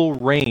total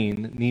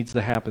reign needs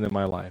to happen in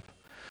my life.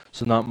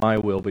 So not my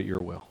will, but your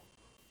will,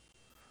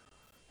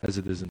 as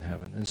it is in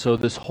heaven. And so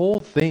this whole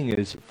thing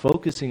is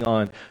focusing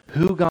on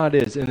who God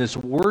is in this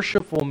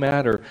worshipful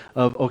matter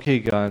of, okay,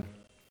 God,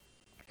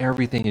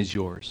 everything is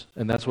yours.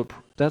 And that's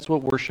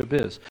what worship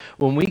is.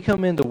 When we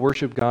come in to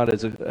worship God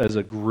as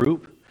a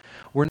group,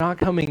 we're not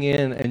coming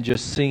in and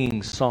just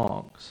singing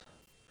songs.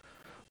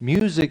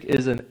 Music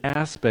is an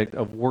aspect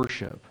of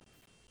worship.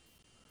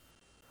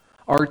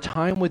 Our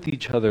time with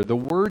each other, the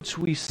words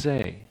we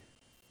say,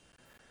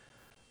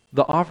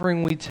 the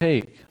offering we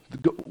take,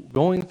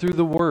 going through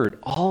the Word,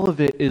 all of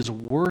it is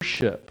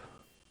worship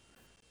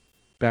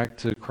back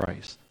to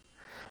Christ.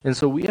 And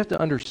so we have to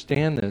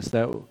understand this,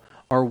 that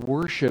our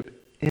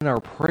worship in our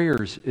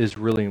prayers is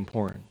really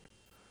important.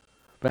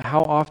 But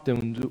how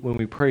often when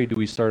we pray do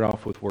we start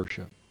off with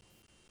worship?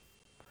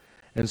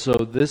 And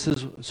so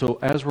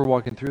as we're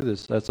walking through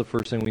this, that's the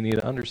first thing we need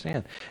to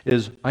understand,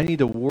 is I need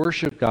to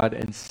worship God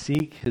and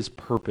seek his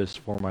purpose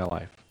for my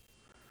life.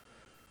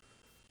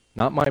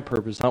 Not my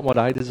purpose, not what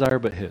I desire,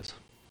 but his.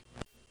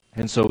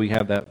 And so we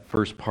have that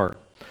first part.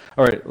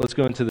 All right, let's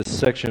go into the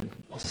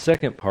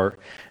second part.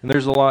 And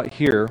there's a lot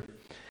here.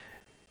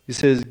 He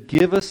says,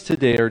 give us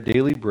today our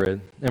daily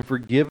bread, and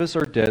forgive us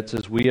our debts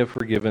as we have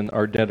forgiven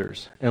our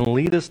debtors. And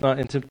lead us not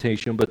in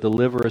temptation, but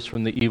deliver us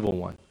from the evil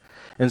one.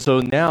 And so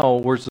now,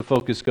 where's the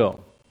focus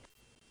go?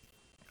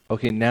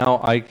 Okay,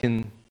 now I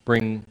can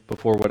bring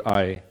before what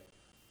I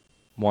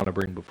want to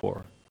bring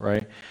before,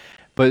 right?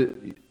 But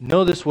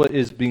notice what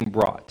is being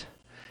brought.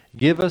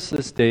 Give us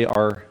this day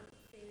our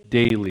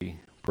daily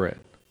bread.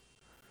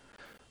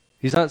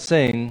 He's not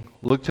saying,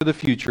 look to the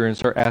future and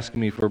start asking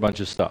me for a bunch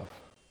of stuff.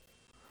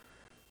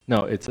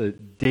 No, it's a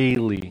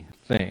daily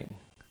thing.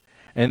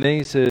 And then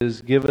he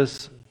says, give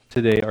us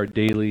today our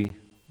daily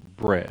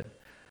bread.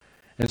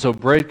 And so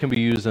bread can be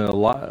used in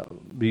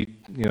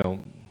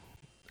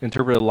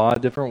interpreted a lot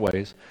of different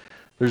ways.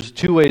 There's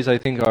two ways I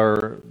think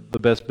are the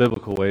best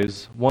biblical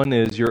ways. One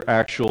is your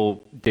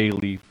actual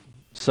daily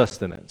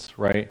sustenance,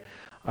 right?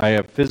 I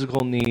have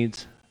physical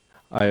needs.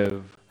 I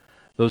have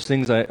those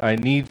things. I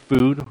need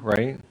food,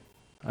 right?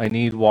 I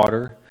need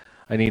water.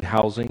 I need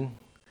housing,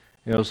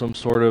 some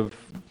sort of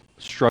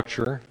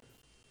structure.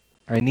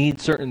 I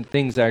need certain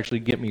things to actually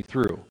get me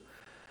through.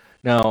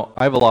 Now,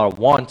 I have a lot of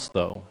wants,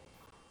 though,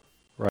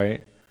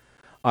 right?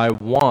 I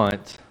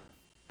want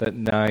that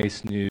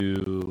nice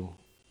new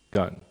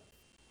gun.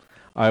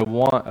 I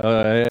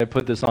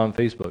put this on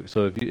Facebook,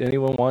 so if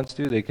anyone wants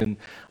to, they can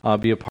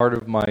be a part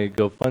of my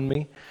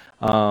GoFundMe.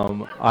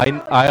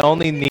 I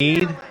only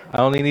need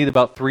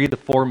about $3 to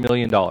 $4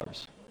 million.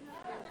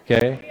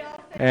 Okay,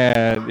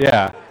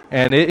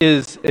 and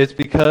it's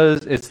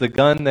because it's the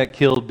gun that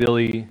killed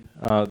Billy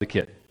the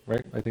Kid,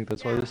 right? I think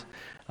that's what it is.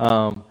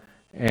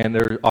 And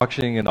they're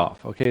auctioning it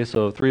off. Okay,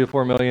 so $3 to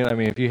 $4 million. I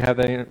mean, if you have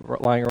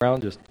that lying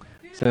around, just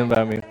send them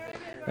by me.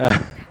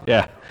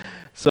 Yeah.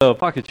 So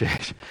pocket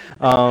change.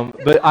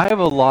 But I have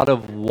a lot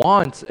of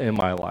wants in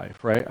my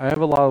life, right? I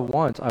have a lot of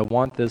wants. I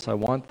want this, I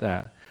want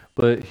that.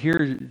 But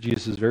here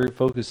Jesus is very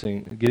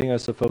getting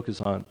us to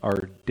focus on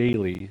our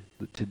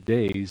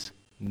today's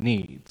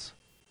needs.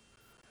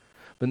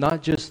 But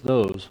not just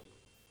those,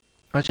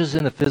 not just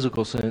in a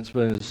physical sense,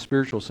 but in a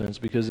spiritual sense,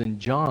 because in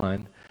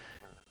John,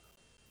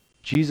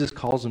 Jesus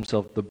calls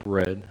himself the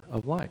bread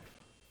of life.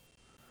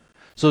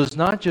 So it's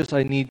not just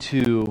I need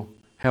to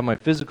have my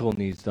physical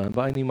needs done,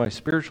 but I need my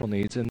spiritual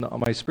needs, and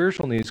my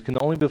spiritual needs can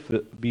only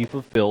be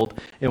fulfilled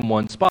in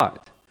one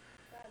spot,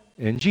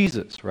 in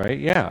Jesus, right?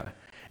 Yeah.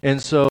 And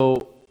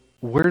so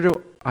where do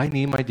I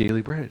need my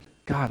daily bread?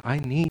 God, I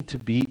need to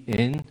be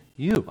in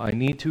you. I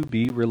need to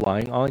be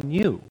relying on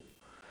you.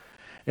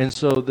 And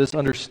so this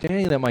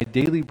understanding that my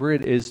daily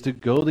bread is to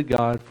go to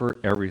God for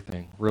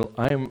everything.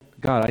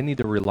 God, I need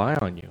to rely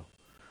on you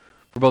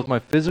for both my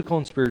physical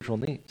and spiritual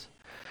needs.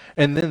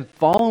 And then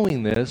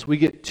following this, we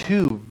get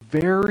two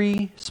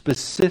very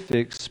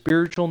specific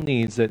spiritual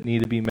needs that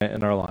need to be met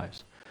in our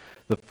lives.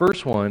 The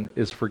first one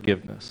is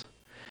forgiveness.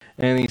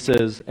 And he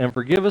says, and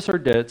forgive us our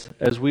debts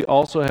as we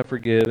also have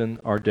forgiven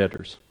our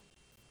debtors.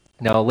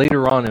 Now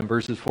later on in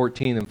verses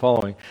 14 and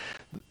following,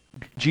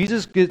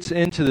 Jesus gets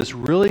into this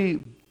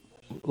really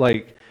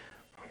like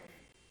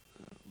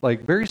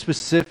very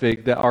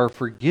specific that our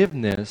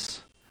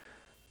forgiveness,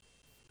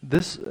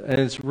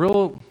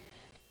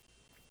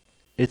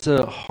 it's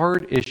a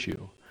hard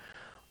issue.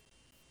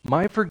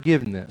 My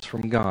forgiveness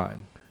from God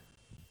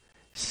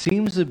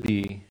seems to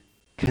be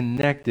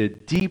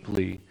connected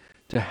deeply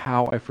to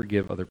how I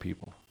forgive other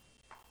people.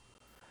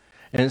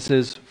 And it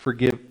says,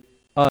 forgive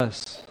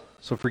us.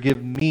 So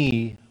forgive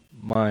me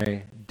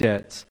my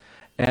debts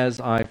as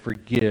I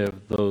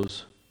forgive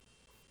those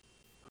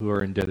who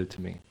are indebted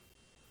to me.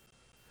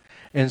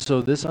 And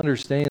so this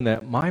understanding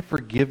that my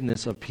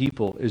forgiveness of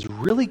people is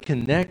really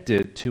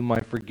connected to my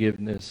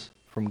forgiveness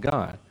from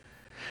God.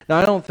 Now,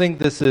 I don't think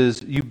this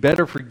is, you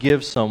better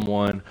forgive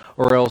someone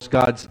or else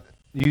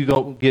you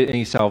don't get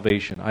any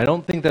salvation. I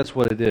don't think that's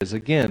what it is.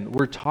 Again,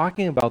 we're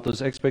talking about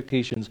those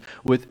expectations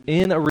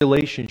within a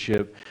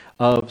relationship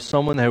of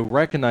someone who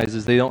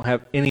recognizes they don't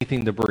have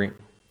anything to bring.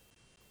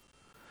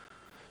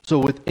 So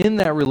within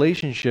that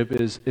relationship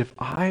is, if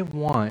I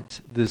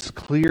want this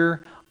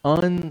clear,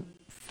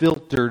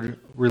 unfiltered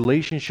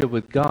relationship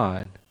with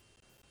God,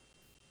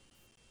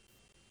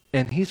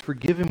 and He's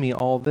forgiven me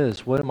all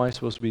this, what am I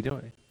supposed to be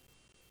doing?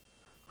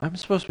 I'm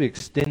supposed to be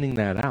extending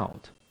that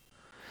out.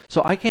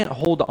 So I can't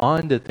hold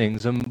on to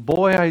things, and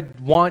boy, I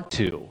want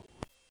to.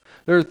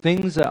 There are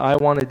things that I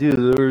want to do.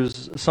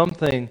 There's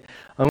something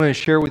I'm going to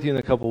share with you in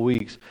a couple of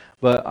weeks,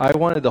 but I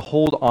wanted to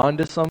hold on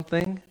to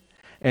something,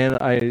 and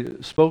I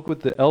spoke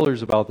with the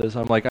elders about this.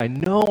 I'm like, I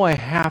know I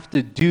have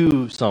to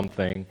do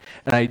something,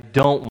 and I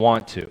don't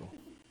want to.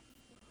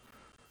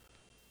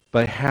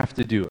 but I have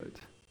to do it.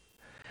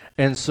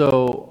 And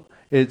so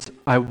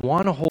I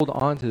want to hold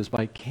on to this,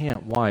 but I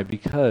can't. Why?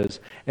 Because,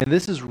 and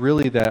this is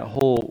really that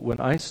whole, when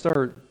I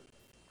start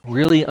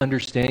really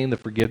understanding the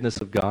forgiveness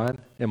of God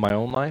in my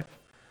own life,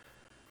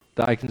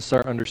 that I can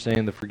start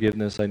understanding the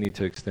forgiveness I need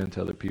to extend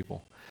to other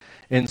people.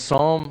 In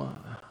Psalm,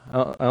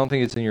 I don't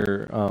think it's in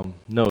your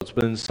notes,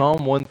 but in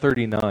Psalm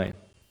 139,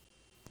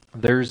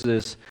 there's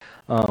this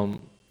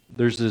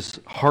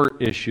heart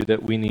issue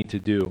that we need to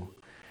do.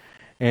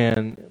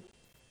 And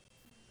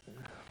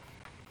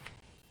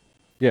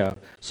yeah,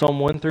 Psalm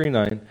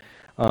 139,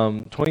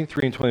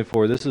 23 and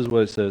 24, this is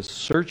what it says.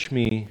 Search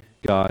me,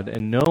 God,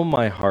 and know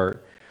my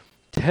heart.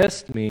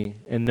 Test me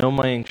and know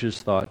my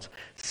anxious thoughts.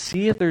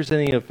 See if there's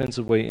any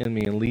offensive way in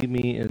me and lead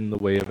me in the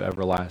way of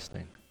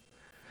everlasting.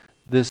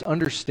 This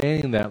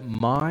understanding that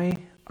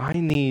I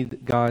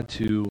need God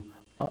to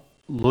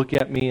look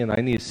at me, and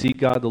I need to seek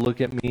God to look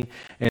at me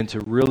and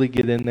to really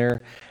get in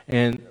there.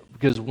 And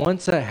because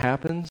once that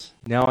happens,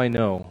 now I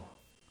know,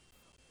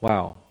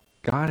 wow,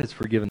 God has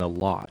forgiven a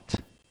lot.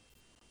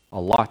 A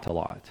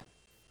lot.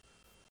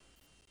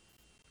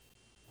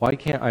 Why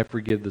can't I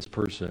forgive this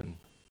person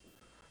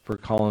for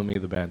calling me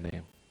the bad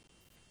name?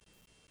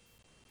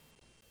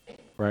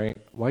 Right?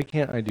 Why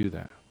can't I do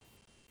that?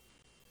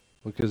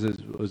 Because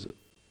it was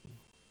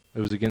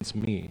against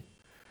me.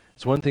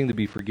 It's one thing to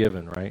be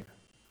forgiven, right?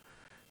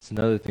 It's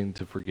another thing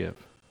to forgive.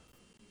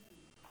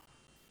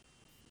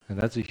 And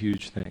that's a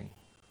huge thing.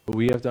 But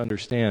we have to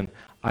understand,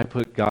 I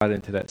put God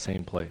into that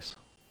same place.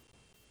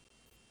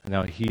 And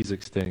now He's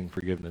extending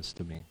forgiveness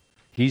to me.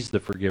 He's the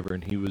forgiver,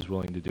 and He was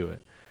willing to do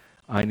it.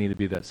 I need to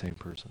be that same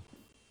person.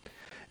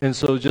 And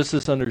so just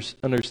this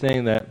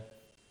understanding that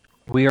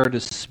we are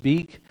to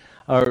seek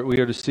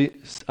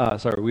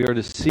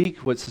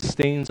what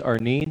sustains our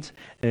needs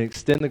and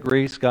extend the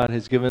grace God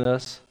has given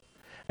us.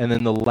 And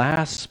then the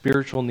last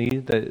spiritual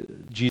need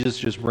that Jesus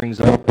just brings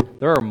up,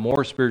 there are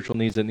more spiritual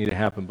needs that need to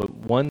happen, but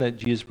one that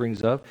Jesus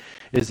brings up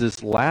is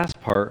this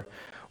last part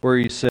where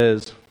He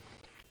says,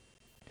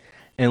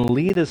 and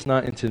lead us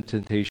not into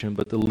temptation,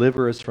 but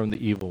deliver us from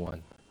the evil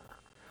one.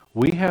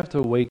 We have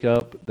to wake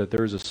up that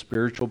there is a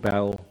spiritual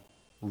battle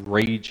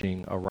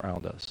raging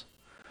around us.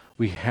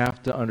 We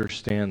have to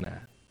understand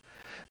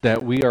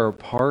that we are a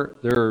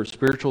part, there are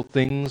spiritual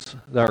things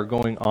that are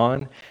going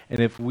on,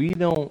 and if we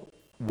don't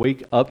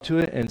wake up to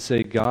it and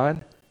say,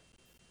 God,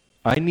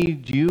 I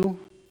need you,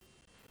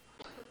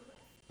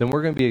 then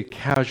we're going to be a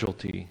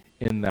casualty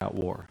in that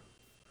war.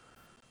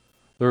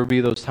 There will be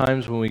those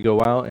times when we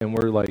go out and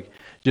we're like,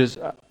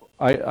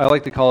 I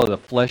like to call it a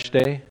flesh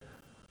day,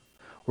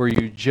 where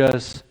you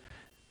just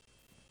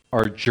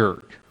are a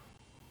jerk,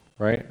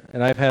 right?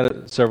 And I've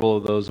had several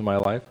of those in my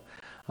life,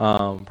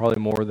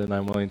 probably more than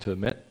I'm willing to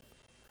admit.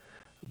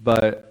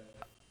 But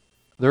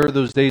there are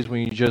those days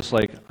when you just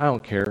like, I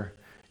don't care.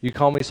 You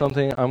call me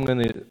something,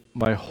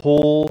 my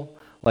whole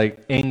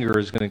anger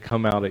is going to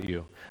come out at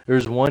you.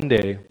 There's one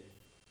day,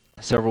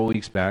 several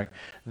weeks back,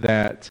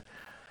 that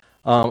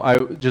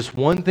just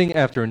one thing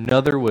after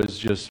another was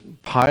just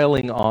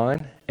piling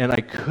on, and I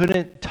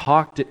couldn't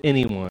talk to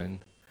anyone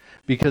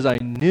because I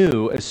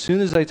knew as soon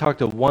as I talked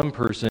to one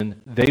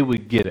person, they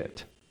would get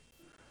it.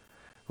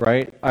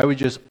 Right? I would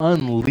just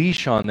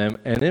unleash on them,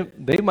 and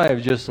they might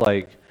have just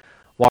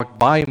walked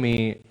by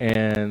me,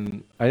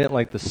 and I didn't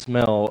like the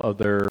smell of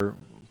their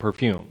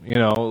perfume.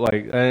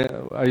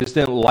 I just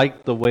didn't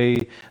like the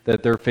way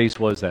that their face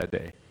was that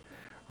day.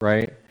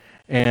 Right?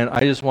 And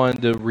I just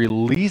wanted to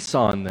release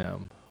on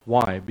them.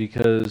 Why?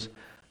 Because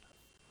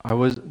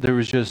there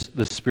was just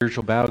the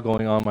spiritual battle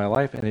going on in my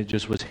life, and it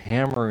just was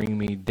hammering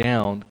me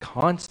down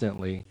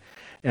constantly,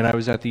 and I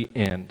was at the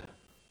end.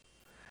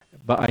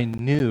 But I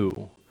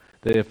knew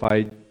that if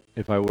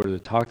I were to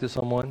talk to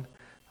someone,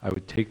 I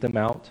would take them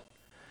out.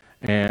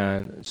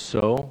 And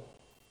so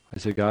I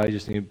said, God, I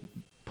just need to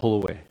pull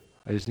away.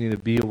 I just need to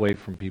be away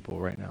from people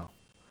right now.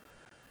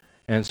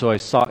 And so I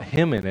sought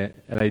Him in it,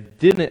 and I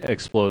didn't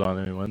explode on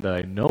anyone that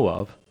I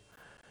know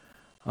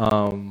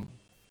of.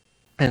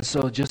 And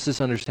so just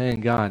this understanding,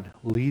 God,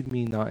 lead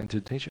me not into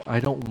temptation. I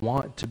don't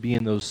want to be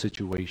in those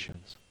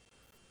situations.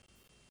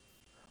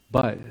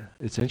 But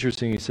it's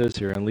interesting, He says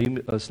here, and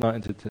lead us not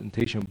into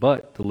temptation,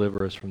 but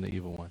deliver us from the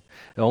evil one.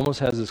 It almost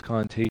has this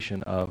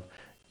connotation of,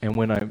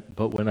 when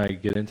I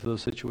get into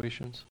those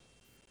situations,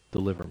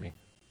 deliver me.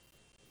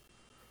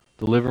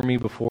 Deliver me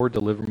before,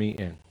 deliver me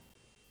in.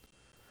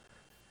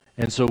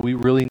 And so we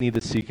really need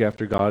to seek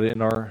after God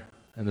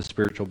in the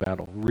spiritual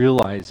battle,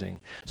 realizing.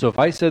 So if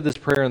I said this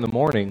prayer in the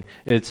morning,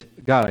 it's,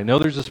 God, I know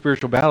there's a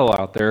spiritual battle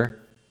out there.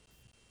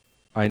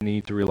 I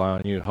need to rely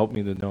on you. Help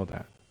me to know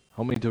that.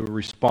 Help me to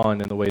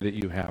respond in the way that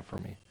you have for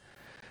me.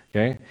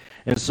 Okay?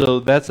 And so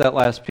that's that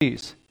last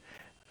piece.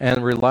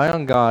 And rely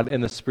on God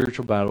in the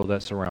spiritual battle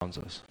that surrounds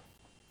us.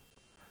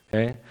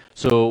 Okay?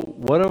 So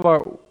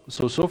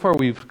so far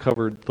we've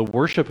covered the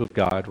worship of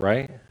God,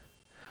 right?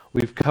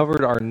 We've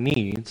covered our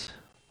needs,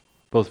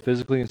 both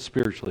physically and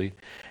spiritually.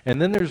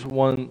 And then there's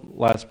one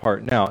last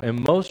part. Now,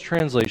 in most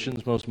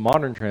translations, most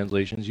modern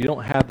translations, you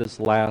don't have this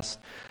last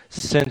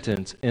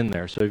sentence in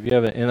there. So if you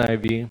have an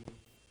NIV,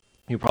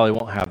 you probably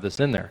won't have this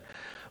in there.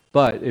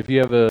 But if you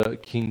have a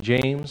King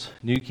James,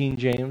 New King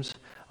James,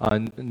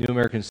 New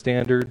American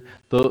Standard,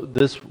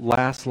 this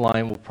last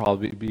line will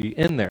probably be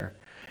in there.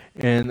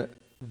 And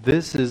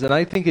this is, and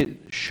I think it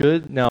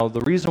should. Now,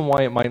 the reason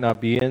why it might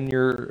not be in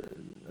your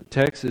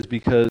text is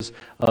because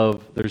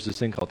there's this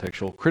thing called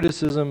textual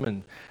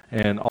criticism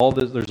and all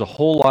this. There's a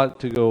whole lot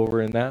to go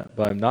over in that,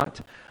 but I'm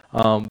not.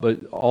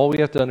 But all we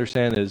have to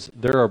understand is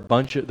there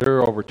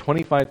are over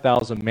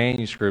 25,000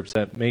 manuscripts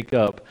that make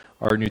up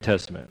our New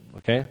Testament.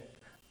 Okay,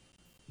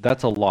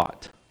 that's a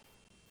lot.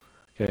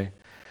 Okay,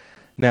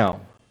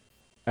 now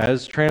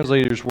as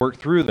translators work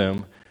through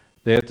them,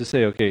 they have to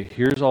say, okay,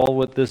 here's all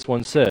what this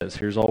one says.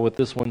 Here's all what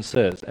this one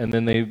says, and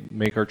then they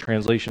make our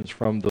translations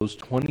from those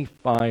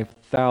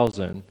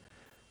 25,000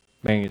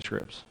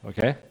 manuscripts.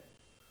 Okay,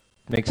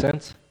 make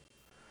sense?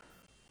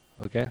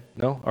 Okay,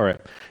 no, all right.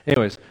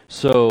 Anyways,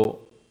 so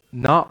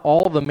not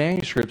all the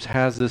manuscripts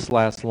has this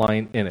last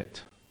line in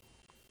it.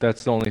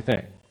 That's the only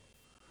thing.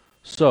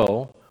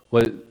 So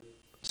what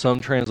some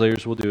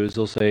translators will do is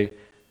they'll say,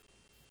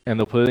 and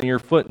they'll put it in your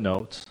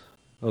footnotes,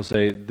 they'll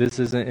say, this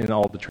isn't in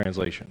all the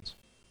translations,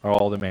 or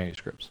all the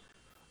manuscripts.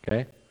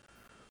 Okay?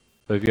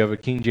 But if you have a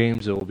King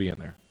James, it will be in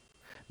there.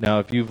 Now,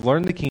 if you've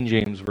learned the King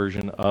James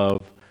version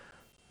of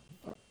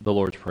the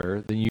Lord's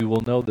Prayer, then you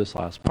will know this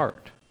last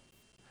part.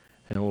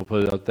 And we'll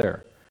put it up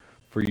there.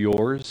 For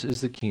yours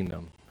is the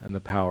kingdom, and the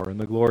power, and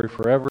the glory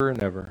forever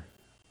and ever.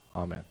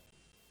 Amen.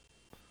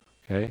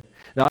 Okay?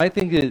 Now, I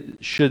think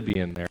it should be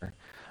in there.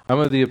 I'm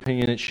of the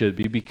opinion it should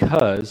be,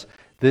 because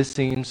this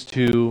seems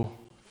to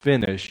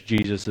finish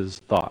Jesus'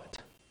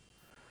 thought.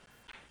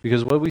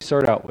 Because what do we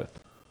start out with?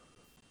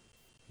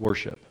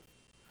 Worship.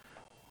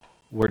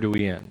 Where do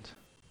we end?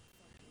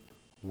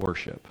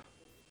 Worship.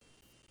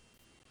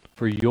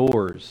 For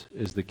yours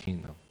is the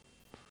kingdom.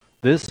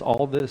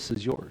 All this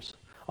is yours.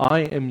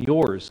 I am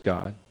yours,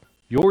 God.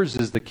 Yours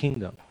is the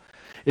kingdom.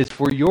 It's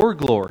for your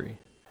glory.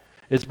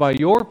 It's by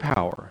your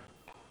power.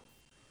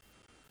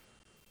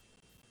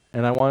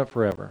 And I want it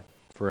forever.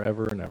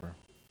 Forever and ever.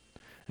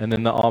 And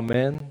then the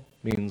Amen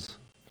means,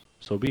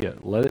 so be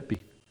it. Let it be.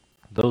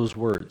 Those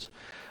words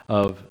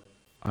of,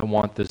 I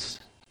want this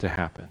to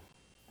happen.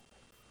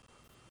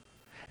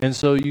 And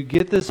so you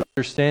get this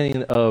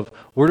understanding of,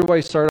 where do I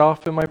start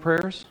off in my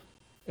prayers?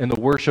 In the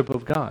worship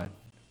of God.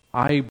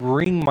 I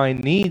bring my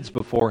needs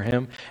before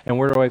Him, and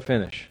where do I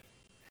finish?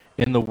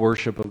 In the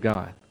worship of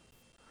God.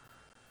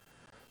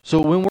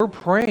 So when we're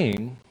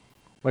praying,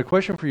 my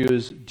question for you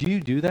is, do you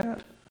do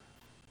that?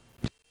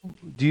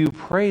 Do you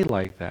pray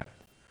like that?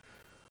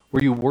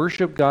 Where you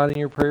worship God in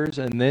your prayers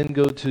and then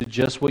go to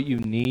just what you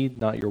need,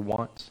 not your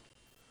wants?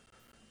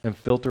 And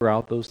filter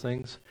out those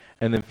things,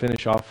 and then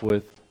finish off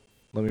with,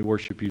 let me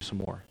worship you some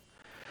more.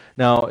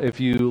 Now, if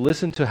you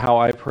listen to how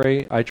I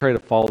pray, I try to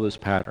follow this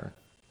pattern.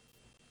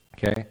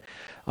 Okay?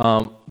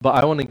 But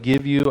I want to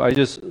give you, I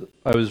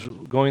was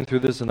going through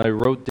this and I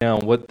wrote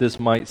down what this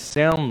might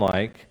sound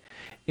like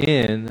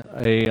in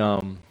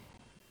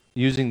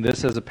using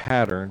this as a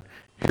pattern.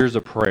 Here's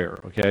a prayer.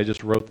 Okay, I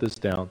just wrote this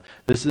down.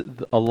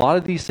 A lot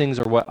of these things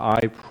are what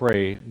I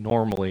pray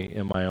normally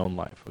in my own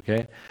life.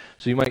 Okay?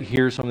 So you might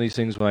hear some of these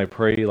things when I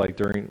pray, like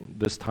during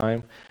this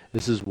time.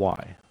 This is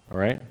why. All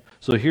right?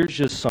 So here's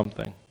just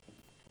something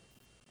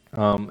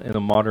in a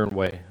modern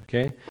way.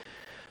 Okay?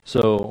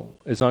 So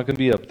it's not going to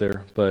be up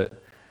there,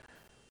 but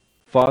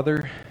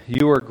Father,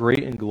 you are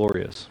great and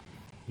glorious.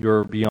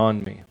 You're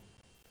beyond me.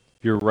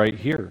 You're right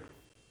here.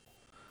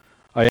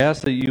 I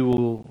ask that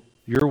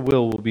your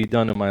will be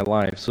done in my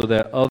life so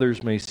that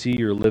others may see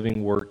your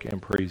living work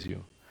and praise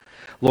you.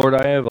 Lord,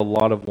 I have a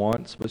lot of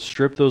wants, but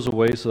strip those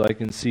away so that I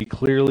can see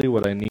clearly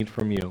what I need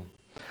from you.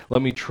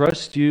 Let me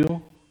trust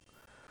you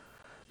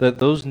that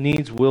those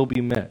needs will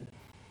be met.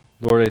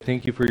 Lord, I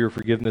thank you for your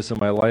forgiveness in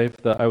my life,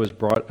 that I was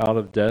brought out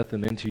of death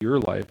and into your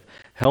life.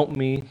 Help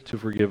me to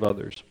forgive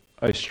others.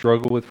 I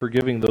struggle with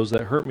forgiving those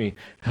that hurt me.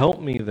 Help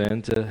me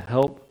then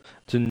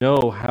to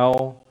know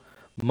how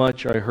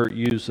much I hurt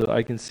you so that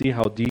I can see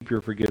how deep your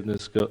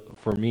forgiveness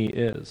for me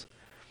is.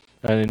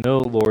 And I know,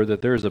 Lord,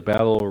 that there is a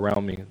battle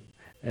around me,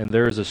 and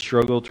there is a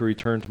struggle to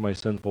return to my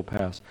sinful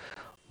past.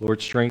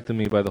 Lord, strengthen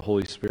me by the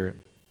Holy Spirit,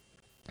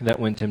 that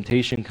when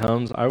temptation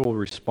comes, I will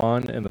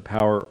respond in the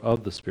power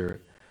of the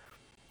Spirit.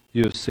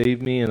 You have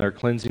saved me and are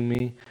cleansing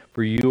me,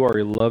 for you are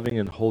a loving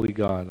and holy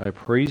God. I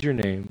praise your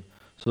name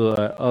so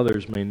that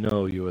others may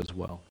know you as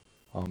well.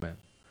 Amen.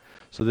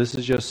 So this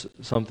is just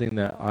something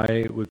that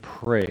I would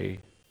pray,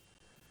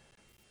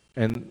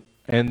 and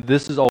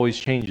this is always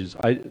changes.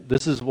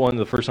 This is one of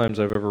the first times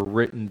I've ever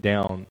written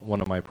down one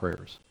of my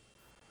prayers.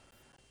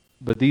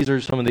 But these are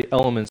some of the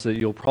elements that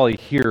you'll probably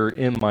hear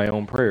in my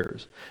own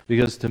prayers.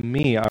 Because to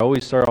me, I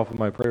always start off with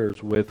my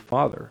prayers with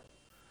Father.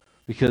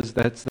 Because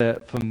that's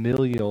that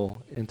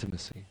familial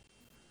intimacy.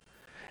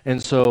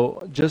 And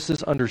so just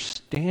this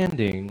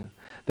understanding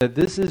that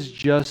this is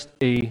just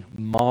a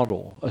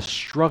model, a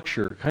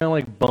structure, kind of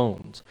like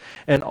bones.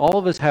 And all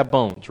of us have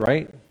bones,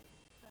 right?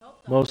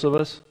 Most of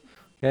us,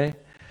 okay?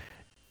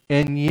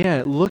 And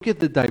yet, look at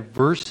the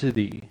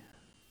diversity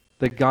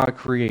that God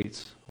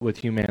creates with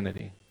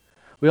humanity.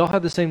 We all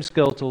have the same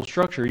skeletal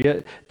structure,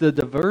 yet the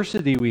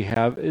diversity we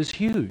have is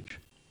huge.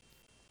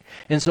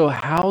 And so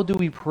how do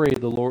we pray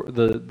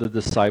the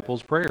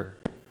disciples' prayer?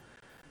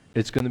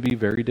 It's going to be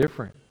very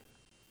different.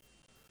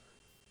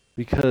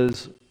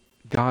 Because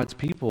God's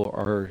people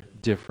are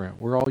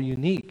different. We're all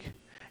unique.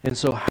 And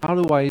so how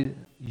do I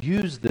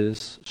use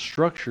this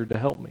structure to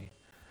help me?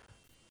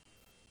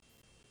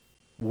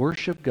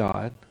 Worship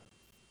God,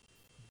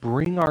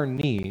 bring our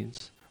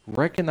needs,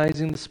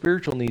 recognizing the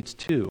spiritual needs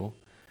too,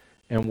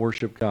 and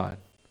worship God.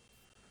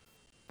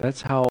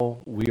 That's how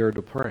we are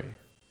to pray.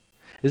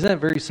 Isn't that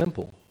very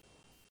simple?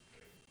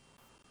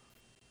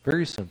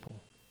 Very simple.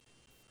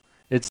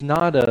 It's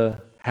not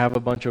have a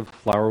bunch of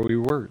flowery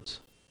words.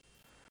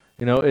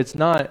 It's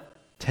not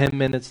 10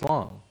 minutes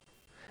long.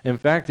 In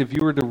fact, if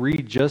you were to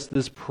read just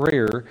this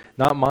prayer,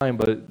 not mine,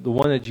 but the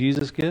one that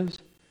Jesus gives,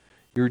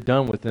 you're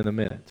done within a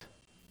minute.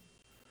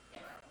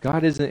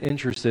 God isn't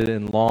interested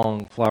in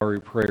long, flowery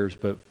prayers,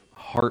 but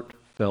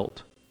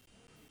heartfelt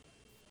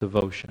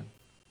devotion.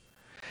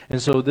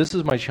 And so this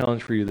is my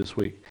challenge for you this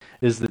week,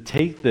 is to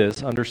take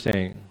this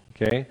understanding,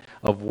 okay,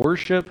 of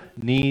worship,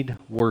 need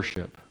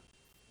worship.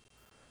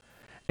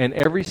 And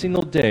every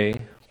single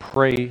day,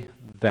 pray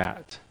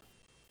that.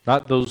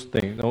 Not those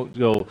things. Don't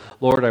go,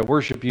 Lord, I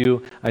worship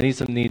you. I need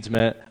some needs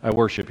met. I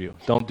worship you.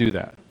 Don't do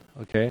that,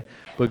 okay?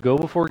 But go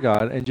before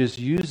God and just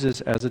use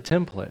this as a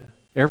template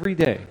every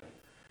day.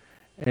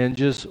 And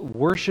just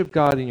worship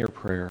God in your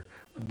prayer.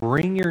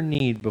 Bring your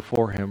need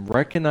before Him,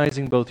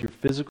 recognizing both your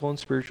physical and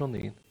spiritual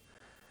need.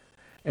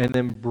 And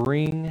then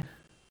bring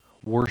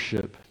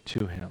worship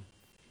to Him.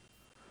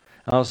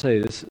 I'll say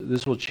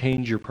this will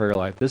change your prayer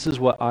life. This is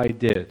what I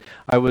did.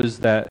 I was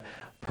that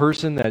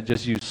person that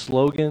just used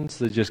slogans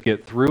to just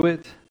get through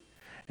it.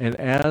 And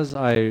as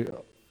I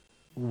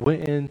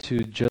went into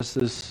just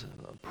this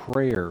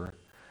prayer,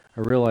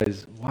 I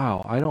realized,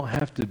 wow, I don't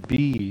have to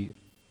be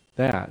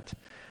that.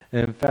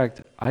 And in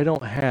fact, I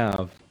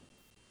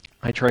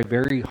try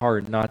very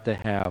hard not to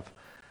have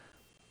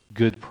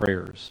good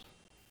prayers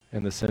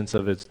in the sense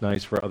of it's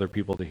nice for other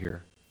people to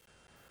hear.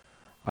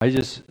 I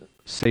just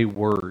say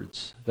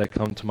words that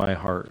come to my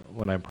heart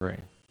when I'm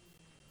praying.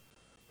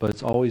 But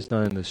it's always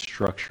done in the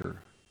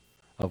structure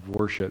of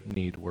worship,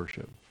 need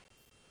worship.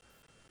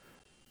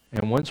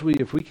 And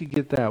if we could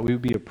get that, we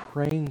would be a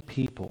praying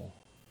people,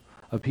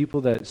 a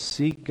people that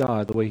seek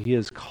God the way He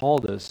has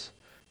called us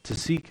to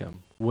seek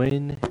Him.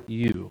 And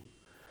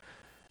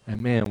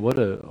man, what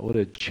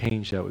a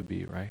change that would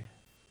be, right?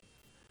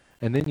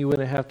 And then you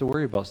wouldn't have to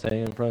worry about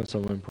standing in front of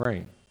someone and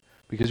praying,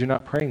 because you're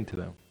not praying to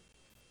them.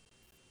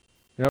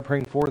 You're not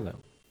praying for them.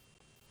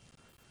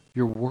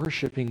 You're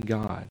worshiping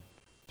God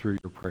through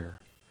your prayer.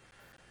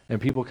 And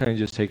people kind of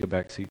just take a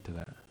back seat to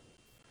that.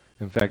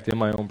 In fact, in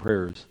my own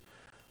prayers,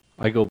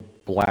 I go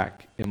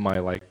black in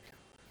my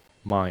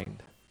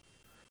mind.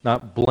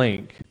 Not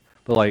blank,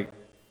 but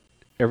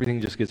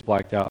everything just gets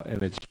blacked out,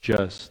 and it's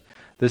just,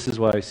 this is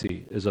what I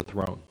see, is a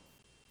throne.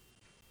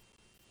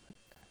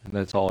 And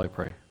that's all I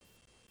pray.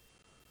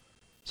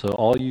 So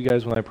all you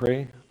guys, when I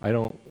pray, I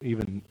don't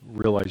even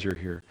realize you're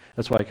here.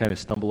 That's why I kind of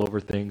stumble over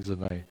things,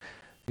 and I,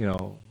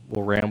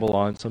 will ramble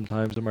on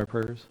sometimes in my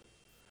prayers,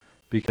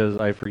 because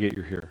I forget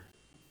you're here.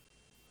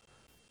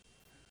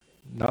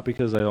 Not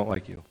because I don't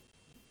like you,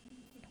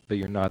 but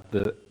you're not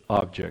the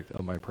object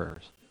of my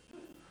prayers.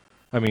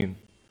 I mean,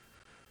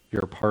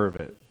 you're a part of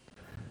it,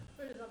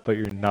 but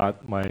you're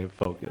not my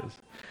focus.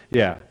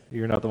 Yeah,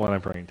 you're not the one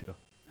I'm praying to.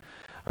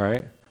 All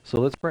right? So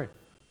let's pray.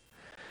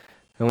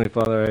 Heavenly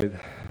Father,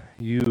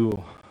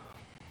 you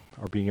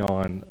are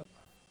beyond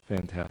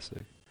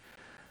fantastic.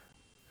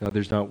 God,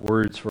 there's not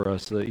words for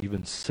us to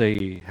even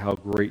say how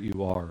great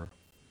you are,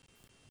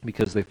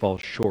 because they fall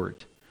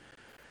short.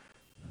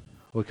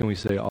 What can we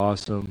say?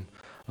 Awesome,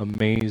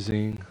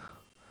 amazing,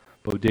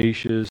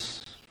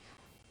 bodacious.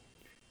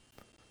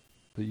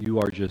 But you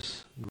are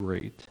just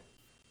great.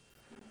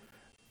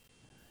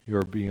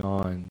 You're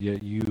beyond,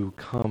 yet you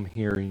come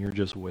here and you're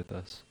just with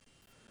us.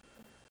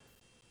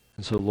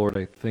 And so, Lord,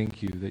 I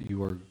thank you that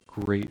you are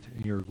great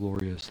and you're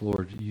glorious.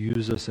 Lord,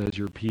 use us as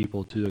your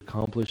people to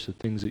accomplish the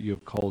things that you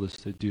have called us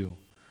to do.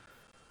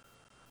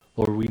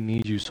 Lord, we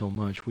need you so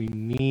much. We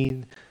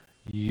need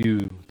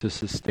you to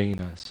sustain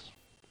us.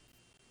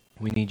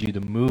 We need you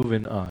to move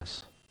in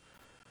us.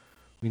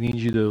 We need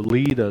you to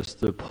lead us,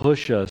 to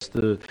push us,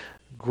 to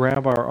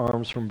grab our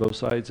arms from both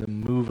sides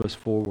and move us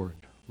forward.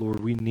 Lord,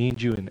 we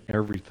need you in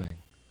everything.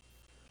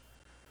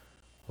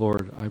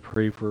 Lord, I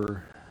pray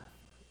for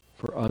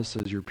us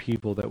as your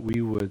people that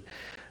we would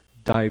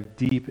dive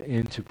deep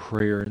into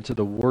prayer, into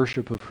the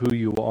worship of who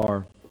you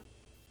are,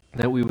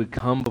 that we would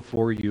come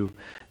before you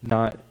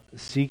not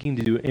seeking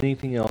to do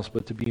anything else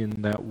but to be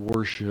in that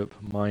worship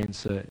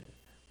mindset,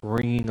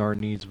 bringing our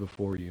needs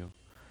before you,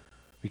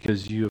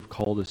 because you have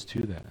called us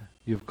to that.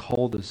 You have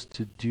called us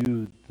to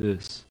do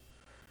this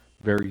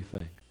very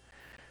thing.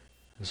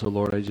 And so,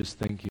 Lord, I just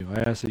thank you. I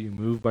ask that you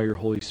move by your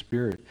Holy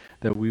Spirit,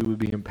 that we would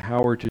be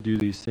empowered to do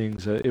these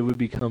things, that it would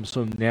become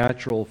so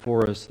natural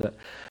for us that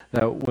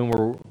when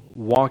we're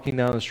walking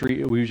down the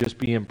street, we would just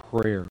be in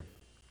prayer.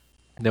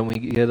 Then we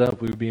get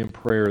up, we would be in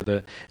prayer,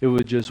 that we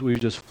would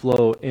just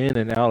flow in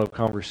and out of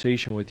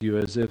conversation with you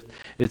as if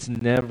it's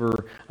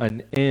never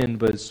an end,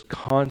 but it's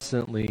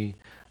constantly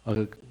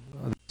a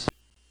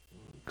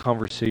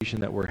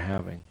conversation that we're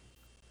having.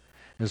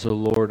 And so,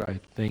 Lord, I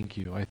thank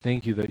you. I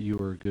thank you that you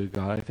are a good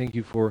God. I thank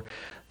you for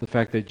the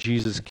fact that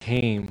Jesus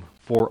came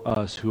for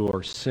us who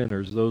are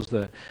sinners, those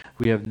that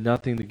we have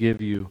nothing to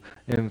give you.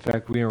 And in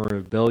fact, we are in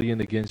rebellion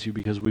against you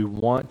because we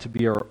want to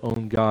be our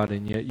own God,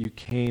 and yet you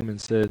came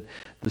and said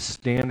the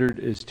standard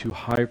is too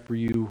high for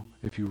you.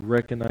 If you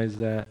recognize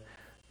that,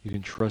 you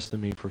can trust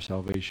in me for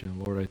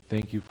salvation. Lord, I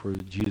thank you for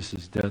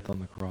Jesus' death on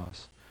the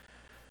cross.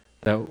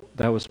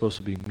 That was supposed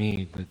to be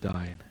me that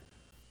died.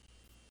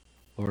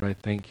 Lord, I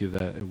thank you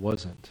that it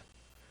wasn't.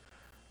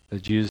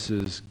 That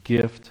Jesus'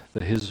 gift,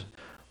 that his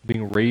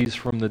being raised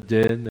from the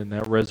dead and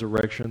that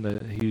resurrection,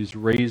 that he's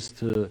raised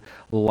to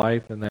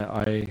life, and that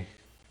I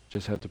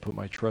just have to put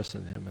my trust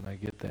in him, and I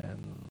get that.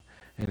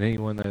 And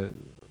anyone that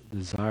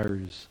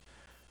desires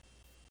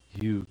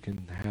you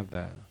can have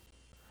that.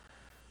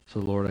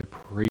 So Lord, I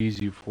praise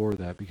you for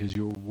that because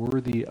you're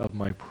worthy of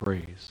my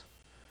praise.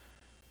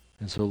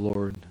 And so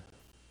Lord,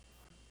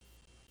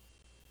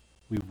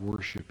 we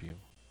worship you.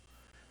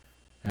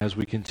 As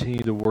we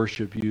continue to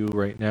worship you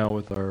right now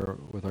with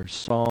our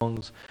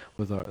songs,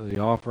 with the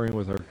offering,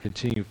 with our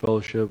continued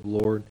fellowship,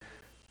 Lord,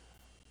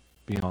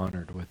 be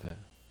honored with it.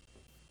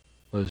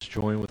 Let us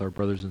join with our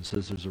brothers and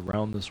sisters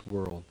around this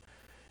world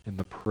in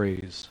the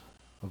praise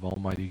of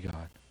Almighty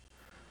God.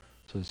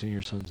 So it's in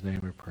your Son's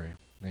name we pray.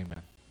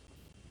 Amen.